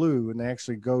deep blue, and they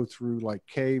actually go through like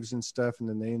caves and stuff, and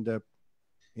then they end up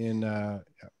in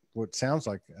what sounds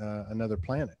like another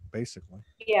planet, basically.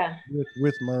 Yeah.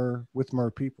 With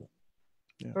mer people.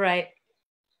 Yeah. Right.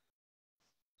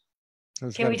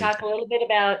 Can we talk a little bit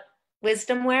about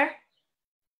wisdom wear?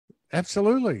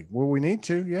 Absolutely. Well, we need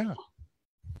to. Yeah.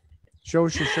 Show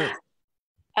us your shirt.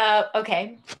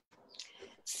 Okay.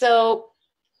 So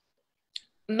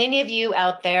many of you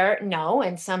out there know,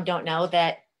 and some don't know,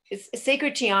 that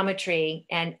sacred geometry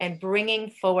and bringing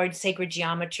forward sacred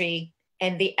geometry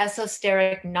and the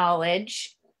esoteric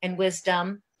knowledge and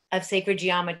wisdom of sacred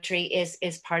geometry is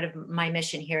part of my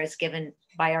mission here, as given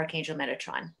by Archangel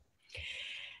Metatron.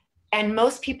 And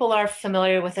most people are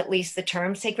familiar with at least the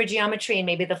term sacred geometry, and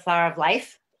maybe the flower of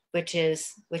life, which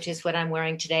is what I'm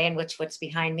wearing today, and what's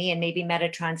behind me, and maybe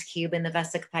Metatron's cube and the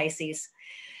Vesica Pisces.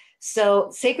 So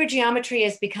sacred geometry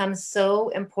has become so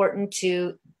important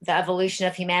to the evolution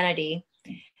of humanity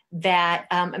that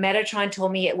Metatron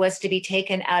told me it was to be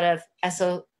taken out of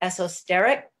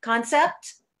esoteric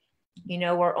concept,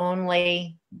 where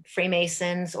only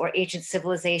Freemasons or ancient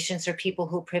civilizations or people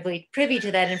who privy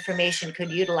to that information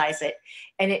could utilize it.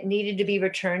 And it needed to be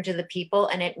returned to the people,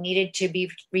 and it needed to be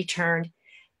returned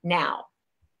now.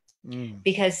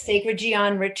 Because sacred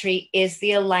geometry is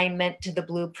the alignment to the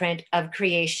blueprint of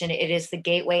creation. It is the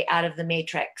gateway out of the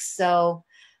matrix. So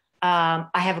I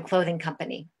have a clothing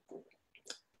company,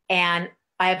 and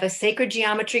I have a sacred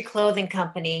geometry clothing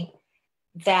company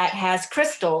that has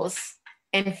crystals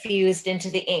infused into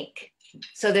the ink.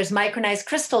 So there's micronized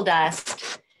crystal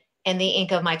dust in the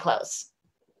ink of my clothes.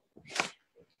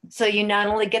 So you not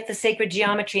only get the sacred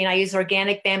geometry, and I use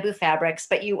organic bamboo fabrics,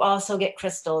 but you also get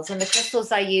crystals. And the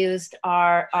crystals I used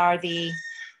are the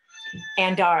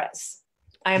Andaras.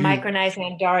 I micronize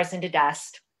Andaras into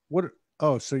dust. What?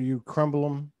 Oh, so you crumble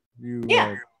them?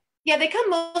 Yeah, they come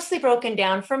mostly broken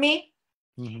down for me.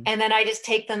 Mm-hmm. And then I just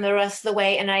take them the rest of the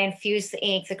way and I infuse the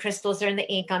ink. The crystals are in the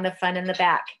ink on the front and the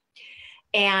back.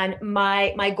 And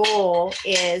my goal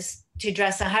is to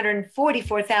dress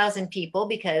 144,000 people,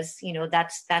 because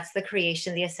that's the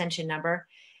creation, the ascension number,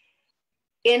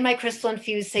 in my crystal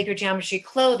infused sacred geometry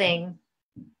clothing,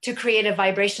 to create a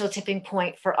vibrational tipping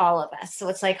point for all of us. So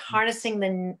it's like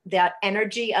harnessing that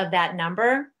energy of that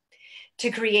number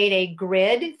to create a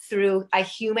grid, through a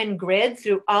human grid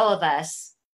through all of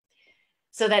us,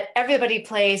 so that everybody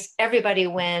plays, everybody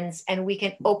wins, and we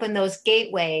can open those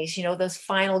gateways, those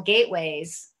final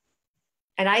gateways.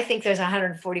 And I think there's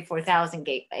 144,000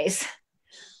 gateways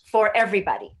for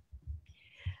everybody.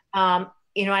 And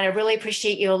I really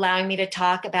appreciate you allowing me to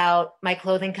talk about my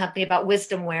clothing company, about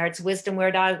wisdom wear. It's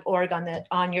wisdomwear.org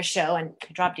on your show, and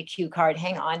I dropped a cue card.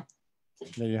 Hang on.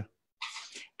 Yeah.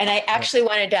 And I actually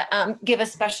wanted to give a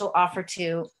special offer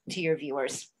to your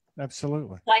viewers.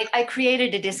 Absolutely. I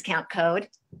created a discount code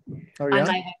on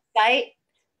my website,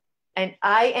 and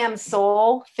I am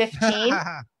Soul 15.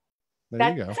 There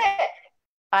you go. It.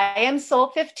 I am Soul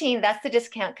 15. That's the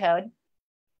discount code.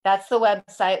 That's the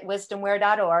website,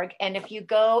 wisdomwear.org. And if you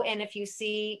go and if you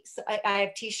see, I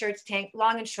have t-shirts, tank,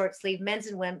 long and short sleeve, men's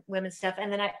and women's stuff.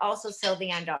 And then I also sell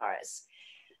the Andaras.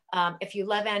 If you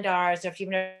love Andaras, or if you've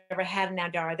never had an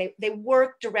Andara, they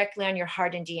work directly on your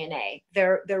heart and DNA.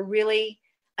 They're really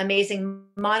amazing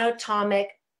monatomic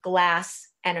glass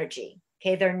energy.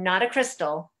 Okay, they're not a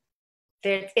crystal.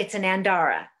 It's an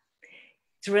Andara.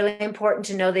 It's really important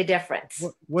to know the difference.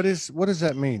 What does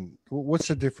that mean? What's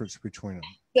the difference between them?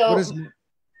 So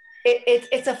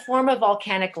it's a form of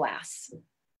volcanic glass.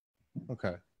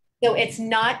 Okay. So it's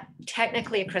not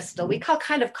technically a crystal. We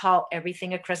kind of call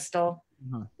everything a crystal,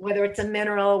 whether it's a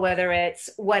mineral, whether it's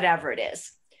whatever it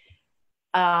is.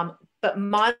 But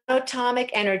monatomic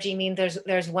energy means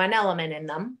there's one element in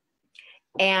them,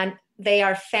 and they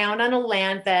are found on a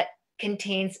land that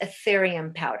contains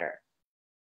Ethereum powder.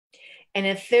 And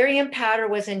Ethereum powder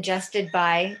was ingested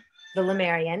by the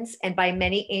Lemurians and by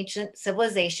many ancient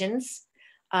civilizations.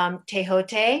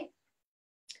 Tehote,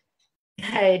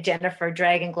 Jennifer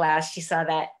Dragon Glass, she saw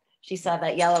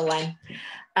that yellow one.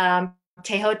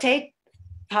 Tehote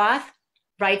Thoth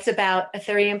writes about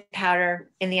Ethereum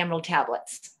powder in the Emerald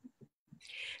Tablets.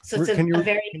 So it's can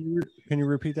you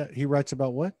repeat that? He writes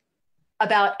about what?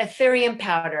 About Ethereum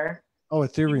powder. Oh,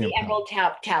 Ethereum. The Emerald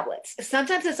Tablets.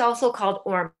 Sometimes it's also called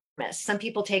Ormus. Some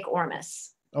people take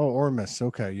Ormus. Oh, Ormus.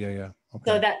 Okay. Yeah. Okay.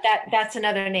 So that's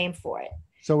another name for it.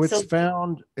 So it's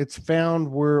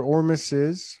found where Ormus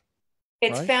is.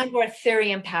 It's right? Found where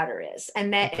Ethereum powder is,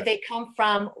 and that they come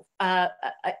from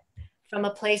a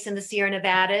place in the Sierra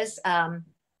Nevadas.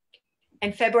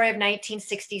 In February of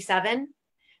 1967,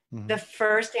 the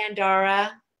first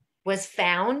Andara was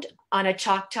found on a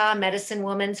Choctaw medicine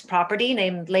woman's property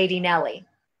named Lady Nellie.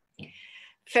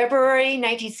 February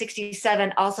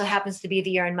 1967 also happens to be the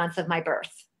year and month of my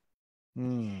birth.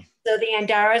 So the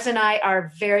Andaras and I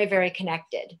are very, very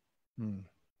connected.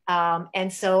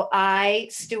 And so I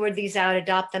steward these out,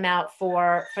 adopt them out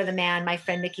for the man, my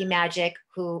friend Mickey Magic,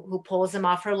 who pulls them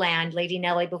off her land. Lady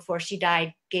Nellie, before she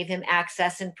died, gave him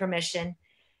access and permission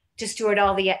to steward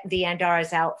all the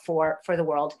Andaras out for the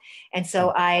world. And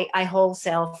so I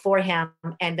wholesale for him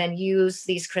and then use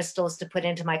these crystals to put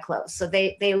into my clothes. So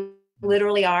they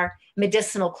literally are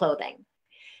medicinal clothing.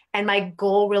 And my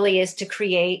goal really is to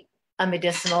create a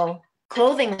medicinal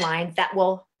clothing line that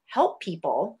will help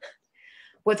people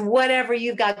with whatever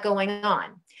you've got going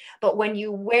on. But when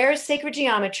you wear sacred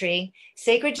geometry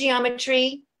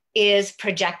is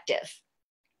projective.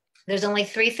 There's only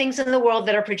 3 things in the world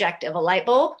that are projective: a light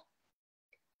bulb,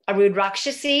 a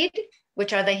Rudraksha seed,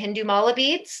 which are the Hindu mala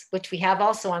beads, which we have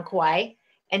also on Kauai,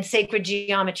 and sacred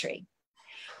geometry,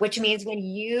 which means when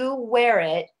you wear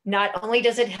it, not only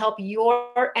does it help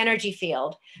your energy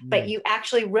field, but you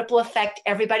actually ripple effect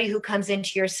everybody who comes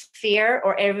into your sphere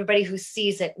or everybody who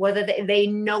sees it, whether they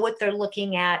know what they're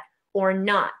looking at or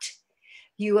not,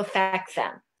 you affect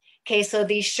them. Okay, so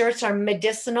these shirts are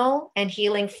medicinal and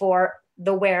healing for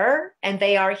the wearer, and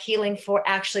they are healing for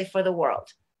the world,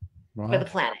 for the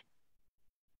planet.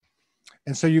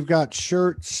 And so you've got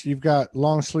shirts, you've got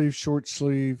long sleeve, short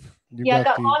sleeve. I've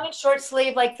got long and short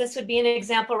sleeve, like this would be an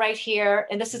example right here.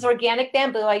 And this is organic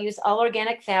bamboo. I use all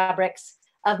organic fabrics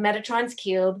of Metatron's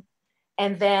cube.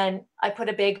 And then I put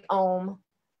a big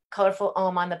colorful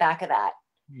ohm on the back of that.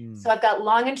 So I've got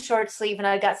long and short sleeve, and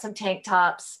I've got some tank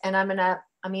tops, and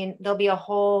there'll be a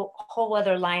whole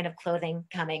other line of clothing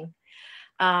coming.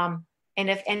 And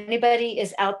if anybody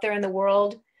is out there in the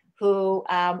world who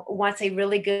wants a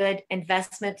really good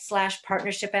investment /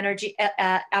 partnership energy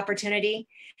opportunity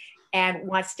and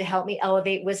wants to help me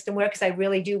elevate wisdom work, because I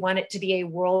really do want it to be a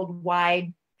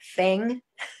worldwide thing.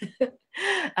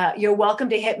 You're welcome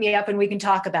to hit me up and we can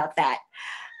talk about that.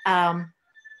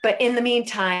 But in the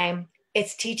meantime,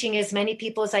 it's teaching as many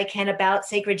people as I can about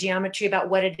sacred geometry, about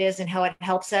what it is and how it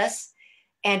helps us,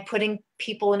 and putting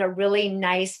people in a really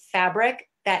nice fabric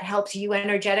that helps you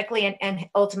energetically and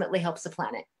ultimately helps the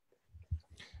planet.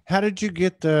 How did you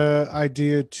get the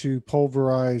idea to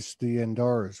pulverize the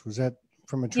Andaras? Was that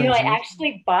from a transmission? I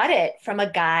actually bought it from a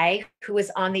guy who was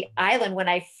on the island when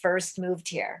I first moved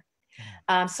here.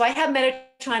 So I have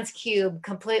Metatron's cube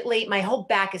completely. My whole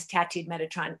back is tattooed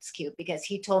Metatron's cube, because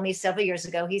he told me several years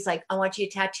ago, he's like, I want you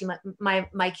to tattoo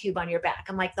my cube on your back.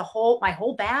 I'm like, my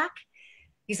whole back?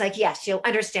 He's like, yes, you'll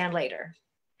understand later.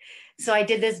 So I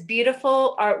did this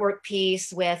beautiful artwork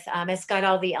piece with, it's got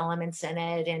all the elements in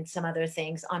it and some other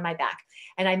things on my back.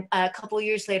 And a couple of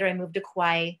years later, I moved to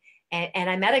Kauai, and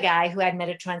I met a guy who had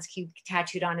Metatron's cube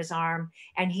tattooed on his arm.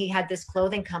 And he had this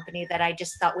clothing company that I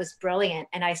just thought was brilliant.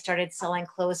 And I started selling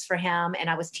clothes for him, and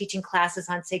I was teaching classes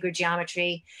on sacred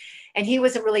geometry. And he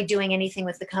wasn't really doing anything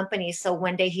with the company. So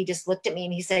one day he just looked at me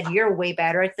and he said, you're way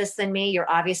better at this than me. You're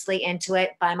obviously into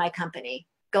it. Buy my company.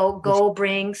 Go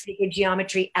bring sacred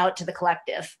geometry out to the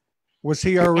collective. Was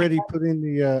he already putting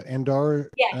the Andara?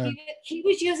 Yeah, he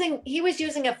was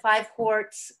using a 5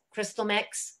 quartz crystal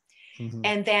mix. Mm-hmm.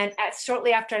 And then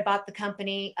shortly after I bought the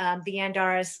company, the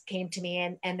Andaras came to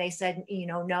me and they said,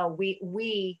 no,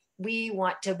 we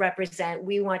want to represent,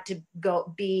 we want to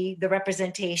go be the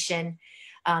representation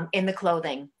in the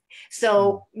clothing.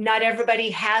 So not everybody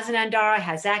has an Andara,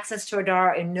 has access to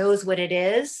Andara, and knows what it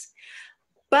is.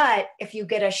 But if you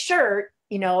get a shirt,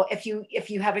 if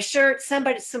you have a shirt,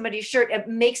 somebody's shirt, it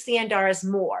makes the Andaras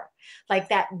more like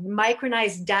that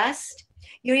micronized dust.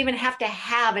 You don't even have to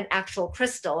have an actual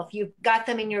crystal. If you've got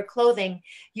them in your clothing,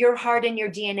 your heart and your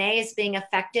DNA is being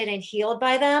affected and healed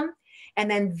by them.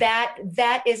 And then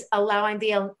that is allowing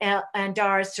the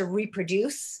Andaras to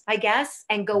reproduce, I guess,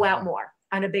 and go out more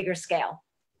on a bigger scale.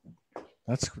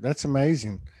 That's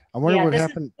amazing. I wonder what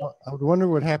happened. I would wonder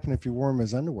what happened if you wore them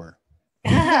as underwear.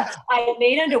 I've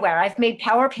made underwear. I've made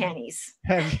power panties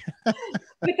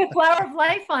with the flower of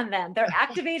life on them. They're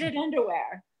activated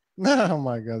underwear. Oh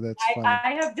my God, that's funny.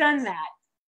 I have done that.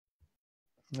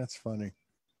 That's funny.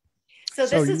 So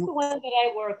this is the one that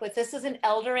I work with. This is an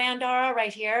elder Andara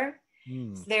right here.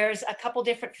 There's a couple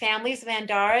different families of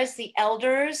Andaras. The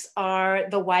elders are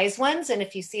the wise ones. And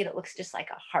if you see it, it looks just like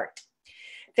a heart.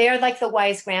 They are like the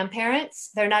wise grandparents.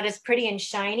 They're not as pretty and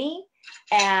shiny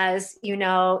as,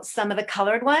 some of the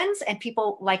colored ones. And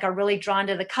people are really drawn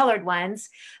to the colored ones.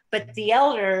 But the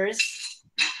elders,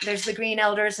 there's the green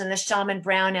elders and the shaman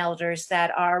brown elders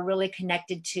that are really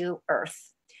connected to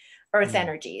earth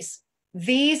energies.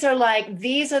 These are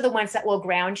the ones that will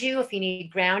ground you if you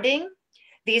need grounding.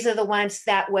 These are the ones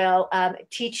that will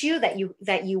teach you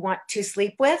that you want to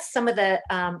sleep with. Some of the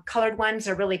colored ones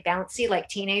are really bouncy, like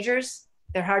teenagers.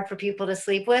 They're hard for people to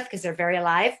sleep with because they're very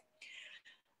alive.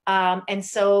 And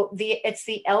so it's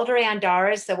the elder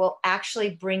Andaras that will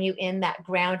actually bring you in that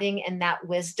grounding and that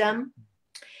wisdom.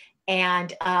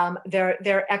 And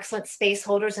they're excellent space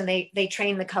holders, and they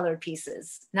train the colored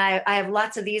pieces. Now I have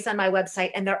lots of these on my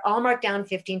website, and they're all marked down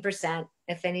 15%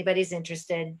 if anybody's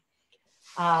interested.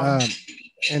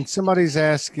 And somebody's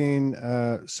asking,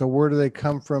 so where do they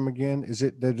come from again?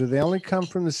 Do they only come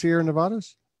from the Sierra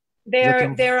Nevadas?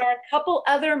 There are a couple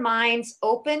other mines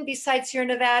open besides Sierra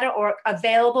Nevada or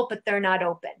available, but they're not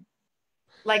open.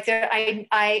 Like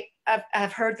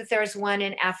I've heard that there's one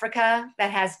in Africa that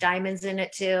has diamonds in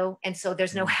it too. And so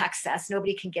there's no access.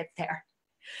 Nobody can get there.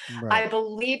 Right. I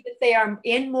believe that they are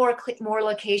in more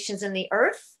locations in the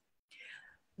earth.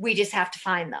 We just have to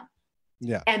find them.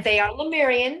 Yeah. And they are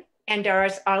Lemurian.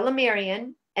 Andaras are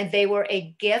Lemurian, and they were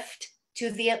a gift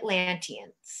to the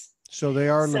Atlanteans. So they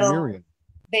are Lemurian.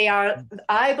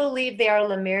 I believe they are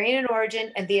Lemurian in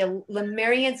origin, and the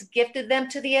Lemurians gifted them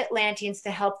to the Atlanteans to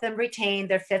help them retain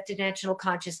their fifth dimensional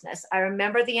consciousness. I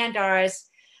remember the Andaras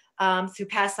through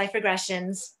past life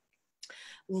regressions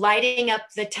lighting up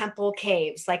the temple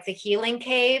caves, like the healing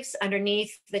caves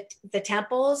underneath the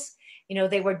temples.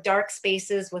 They were dark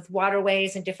spaces with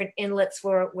waterways and different inlets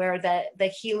where the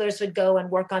healers would go and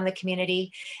work on the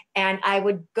community. And I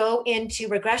would go into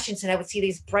regressions and I would see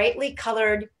these brightly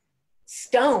colored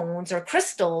stones or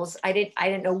crystals. I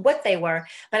didn't know what they were,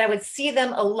 but I would see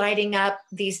them lighting up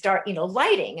these dark,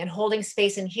 lighting and holding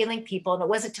space and healing people. And it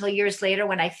wasn't until years later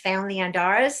when I found the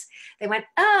Andaras, they went,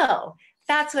 oh,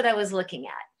 that's what I was looking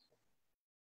at.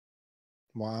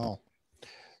 Wow.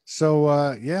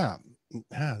 So yeah,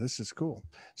 this is cool.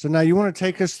 So now you want to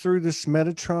take us through this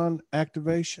Metatron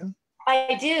activation?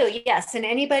 I do, yes. And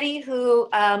anybody who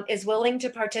is willing to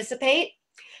participate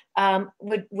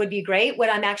would be great. What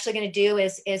I'm actually going to do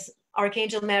is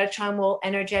Archangel Metatron will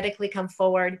energetically come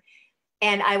forward,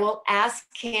 and I will ask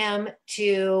him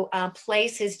to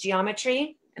place his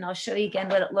geometry, and I'll show you again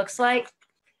what it looks like.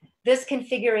 This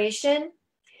configuration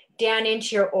down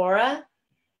into your aura,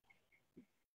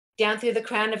 down through the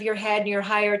crown of your head and your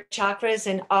higher chakras,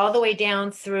 and all the way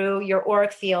down through your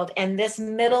auric field. And this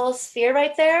middle sphere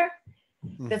right there,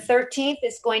 the 13th,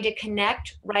 is going to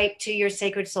connect right to your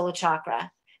sacred solar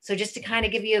chakra. So just to kind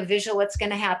of give you a visual what's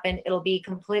going to happen, it'll be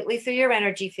completely through your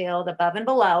energy field, above and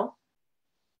below,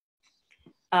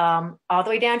 all the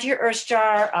way down to your earth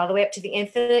star, all the way up to the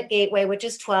infinite gateway, which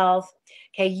is 12.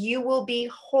 Okay, you will be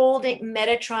holding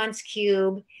Metatron's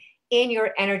cube in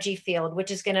your energy field, which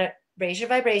is going to raise your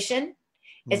vibration.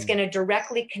 It's going to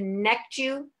directly connect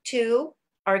you to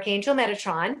Archangel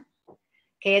Metatron.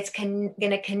 Okay, it's going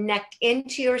to connect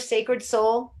into your sacred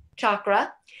soul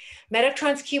chakra.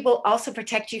 Metatron's cube will also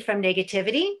protect you from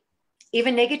negativity,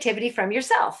 even negativity from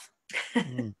yourself.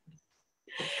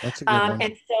 That's a good one.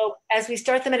 And so as we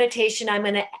start the meditation, I'm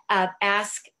going to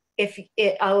ask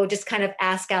I'll just kind of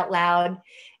ask out loud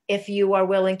if you are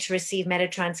willing to receive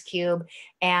Metatron's cube.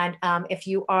 And if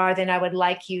you are, then I would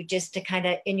like you just to kind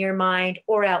of in your mind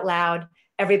or out loud,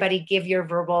 everybody give your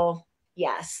verbal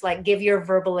yes, like give your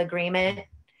verbal agreement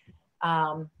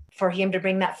for him to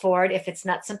bring that forward. If it's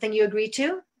not something you agree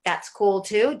to, that's cool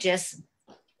too. Just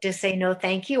say no,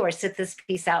 thank you, or sit this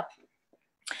piece out.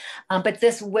 But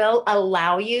this will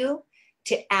allow you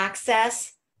to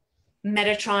access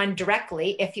Metatron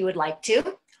directly if you would like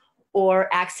to,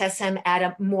 or access him at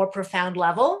a more profound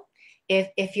level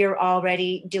if you're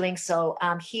already doing so.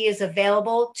 He is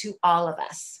available to all of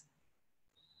us,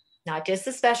 not just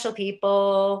the special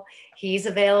people. He's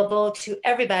available to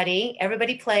everybody.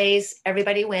 Everybody plays,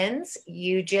 everybody wins.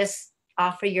 You just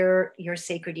offer your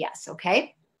sacred yes,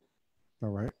 okay? All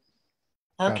right.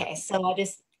 Okay, so I'll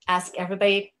just ask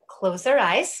everybody close their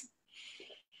eyes.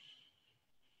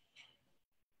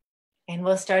 And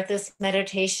we'll start this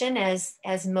meditation as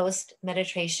most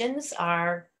meditations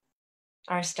are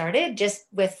started, just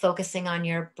with focusing on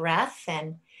your breath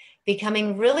and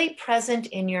becoming really present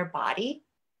in your body.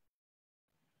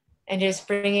 And just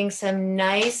bringing some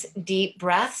nice deep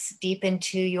breaths deep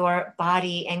into your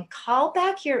body, and call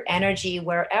back your energy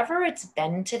wherever it's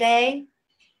been today.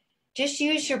 Just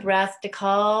use your breath to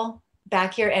call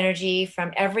back your energy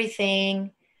from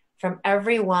everything, from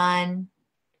everyone,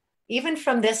 even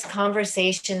from this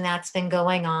conversation that's been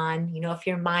going on. You know, if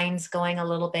your mind's going a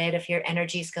little bit, if your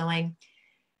energy's going,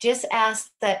 just ask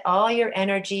that all your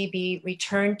energy be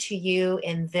returned to you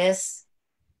in this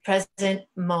present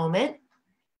moment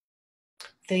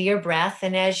through your breath.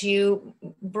 And as you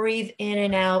breathe in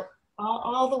and out,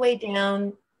 all the way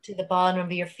down to the bottom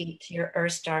of your feet, to your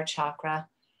earth star chakra.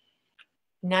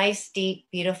 Nice, deep,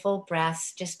 beautiful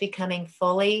breaths, just becoming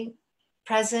fully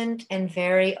present and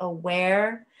very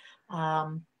aware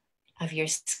of your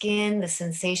skin, the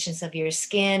sensations of your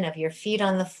skin, of your feet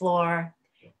on the floor,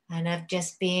 and of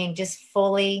just being just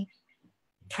fully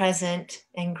present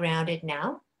and grounded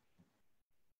now.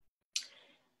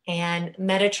 And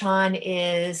Metatron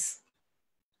is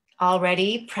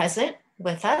already present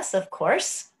with us, of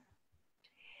course,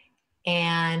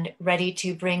 and ready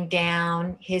to bring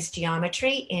down his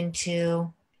geometry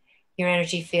into your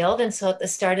energy field. And so at the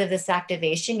start of this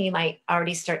activation, you might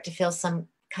already start to feel some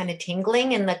kind of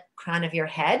tingling in the crown of your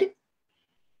head.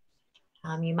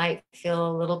 You might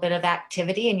feel a little bit of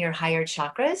activity in your higher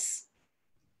chakras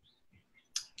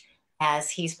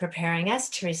as he's preparing us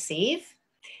to receive.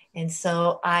 And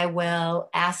so I will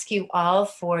ask you all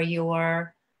for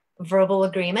your verbal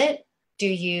agreement. Do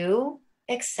you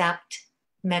accept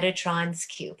Metatron's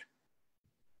cube?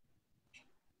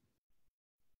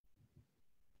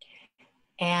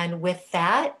 And with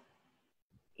that,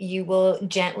 you will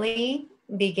gently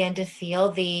begin to feel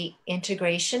the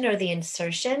integration or the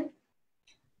insertion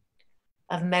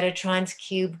of Metatron's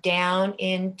cube down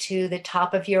into the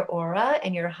top of your aura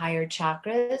and your higher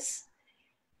chakras,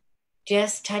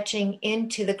 just touching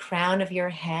into the crown of your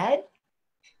head.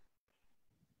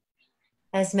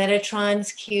 As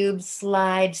Metatron's cube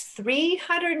slides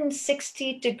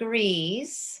 360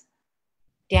 degrees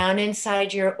down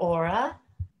inside your aura,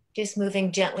 just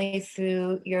moving gently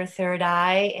through your third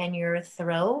eye and your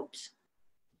throat,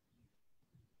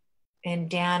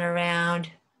 and down around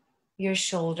your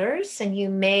shoulders. And you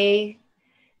may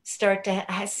start to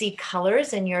see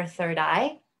colors in your third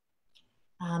eye.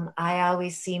 I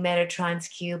always see Metatron's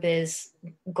cube as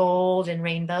gold and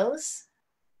rainbows.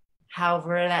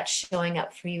 However, that's showing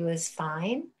up for you is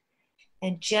fine.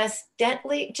 And just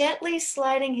gently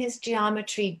sliding his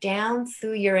geometry down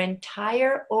through your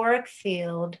entire auric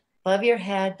field, above your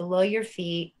head, below your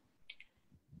feet,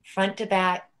 front to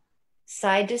back,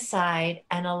 side to side,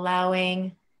 and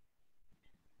allowing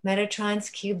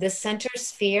Metatron's cube, the center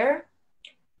sphere,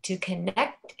 to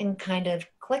connect and kind of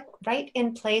click right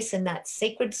in place in that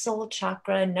sacred soul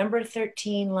chakra, number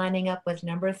 13, lining up with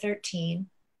number 13.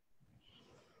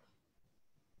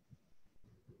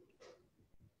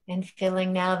 And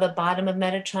feeling now the bottom of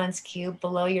Metatron's cube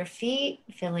below your feet,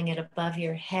 feeling it above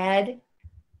your head,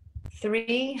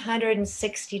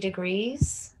 360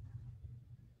 degrees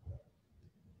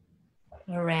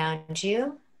around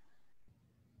you.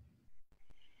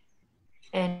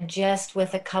 And just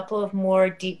with a couple of more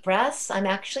deep breaths, I'm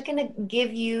actually going to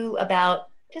give you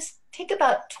just take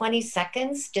about 20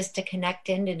 seconds just to connect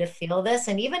into to feel this,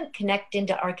 and even connect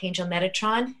into Archangel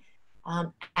Metatron.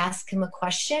 Ask him a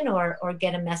question or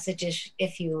get a message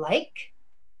if you like.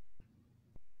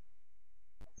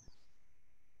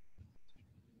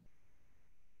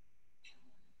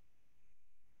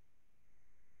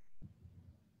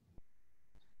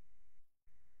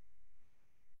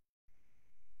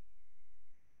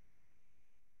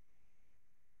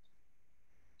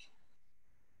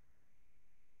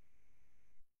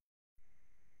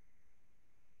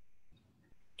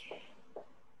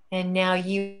 And now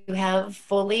you have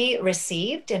fully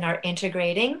received and are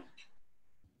integrating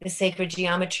the sacred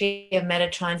geometry of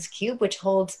Metatron's cube, which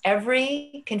holds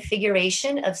every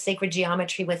configuration of sacred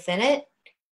geometry within it.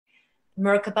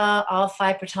 Merkaba, all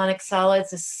 5 protonic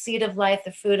solids, the seed of life,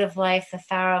 the fruit of life, the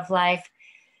flower of life,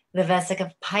 the vesic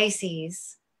of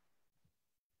Pisces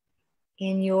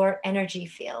in your energy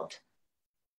field.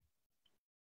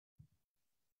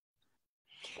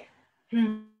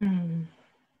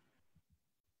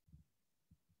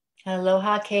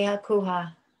 Aloha keha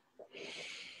kuha.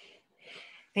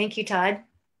 Thank you, Todd.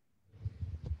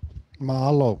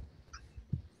 Mahalo.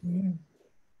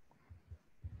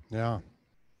 Yeah.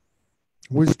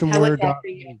 Wisdomware.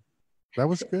 That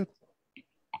was good.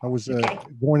 I was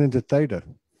going into theta.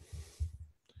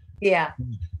 Yeah.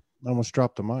 I almost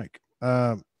dropped the mic.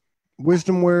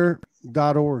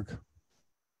 Wisdomware.org.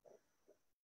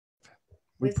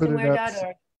 We put it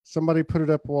up. Somebody put it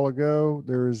up a while ago.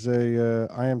 There is a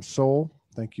I Am Soul.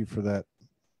 Thank you for that.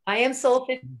 I Am Soul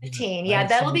 15. Yeah,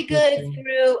 that'll be good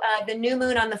through the new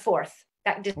moon on the 4th.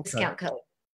 That discount code.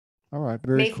 All right.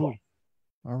 Very cool.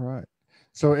 All right.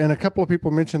 So, and a couple of people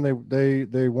mentioned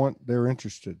they're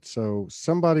interested. So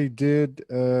somebody did,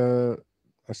 I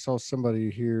saw somebody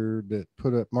here that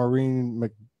put up Maureen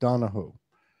McDonough.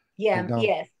 Yeah.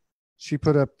 Yes. She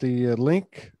put up the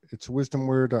link. It's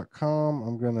wisdomware.com.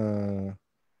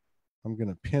 I'm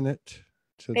gonna pin it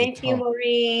to the top. Thank you,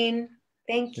 Maureen.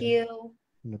 Thank you.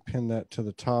 I'm gonna pin that to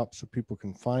the top so people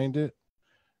can find it.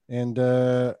 And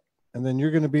then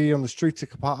you're gonna be on the streets of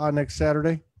Kapa'a next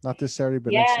Saturday. Not this Saturday,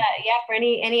 but next Saturday. Yeah. For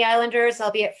any Islanders,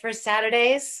 I'll be at First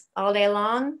Saturdays all day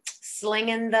long,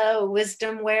 slinging the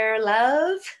wisdomware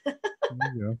love. There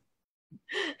you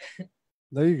go.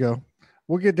 There you go.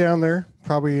 We'll get down there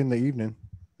probably in the evening.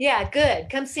 Yeah, good.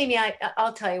 Come see me.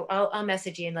 I'll tell you. I'll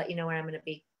message you and let you know where I'm going to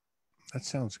be. That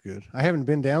sounds good. I haven't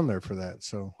been down there for that,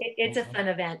 so it's a fun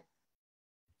event.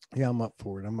 Yeah, I'm up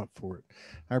for it.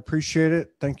 I appreciate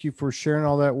it. Thank you for sharing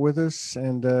all that with us,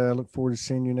 and I look forward to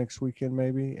seeing you next weekend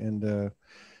maybe. And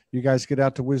you guys get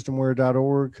out to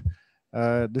wisdomware.org.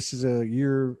 This is a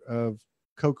year of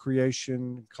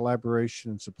co-creation,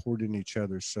 collaboration, and supporting each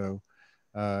other. So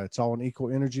it's all an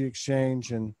equal energy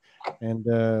exchange, and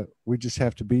we just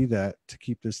have to be that to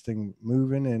keep this thing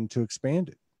moving and to expand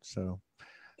it. So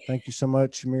thank you so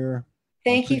much, Ameera.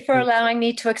 Thank you for allowing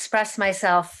me to express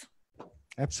myself.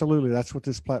 Absolutely. That's what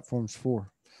this platform's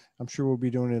for. I'm sure we'll be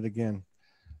doing it again.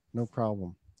 No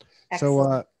problem.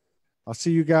 Excellent. So I'll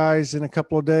see you guys in a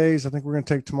couple of days. I think we're going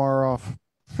to take tomorrow off.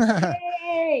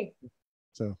 Yay!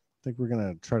 So I think we're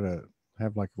going to try to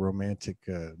have like a romantic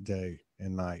day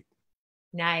and night.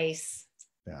 Nice.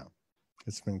 Yeah.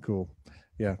 It's been cool.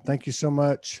 Yeah. Thank you so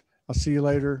much. I'll see you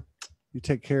later. You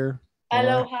take care.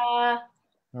 Aloha.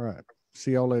 All right.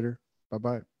 See y'all later.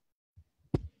 Bye-bye.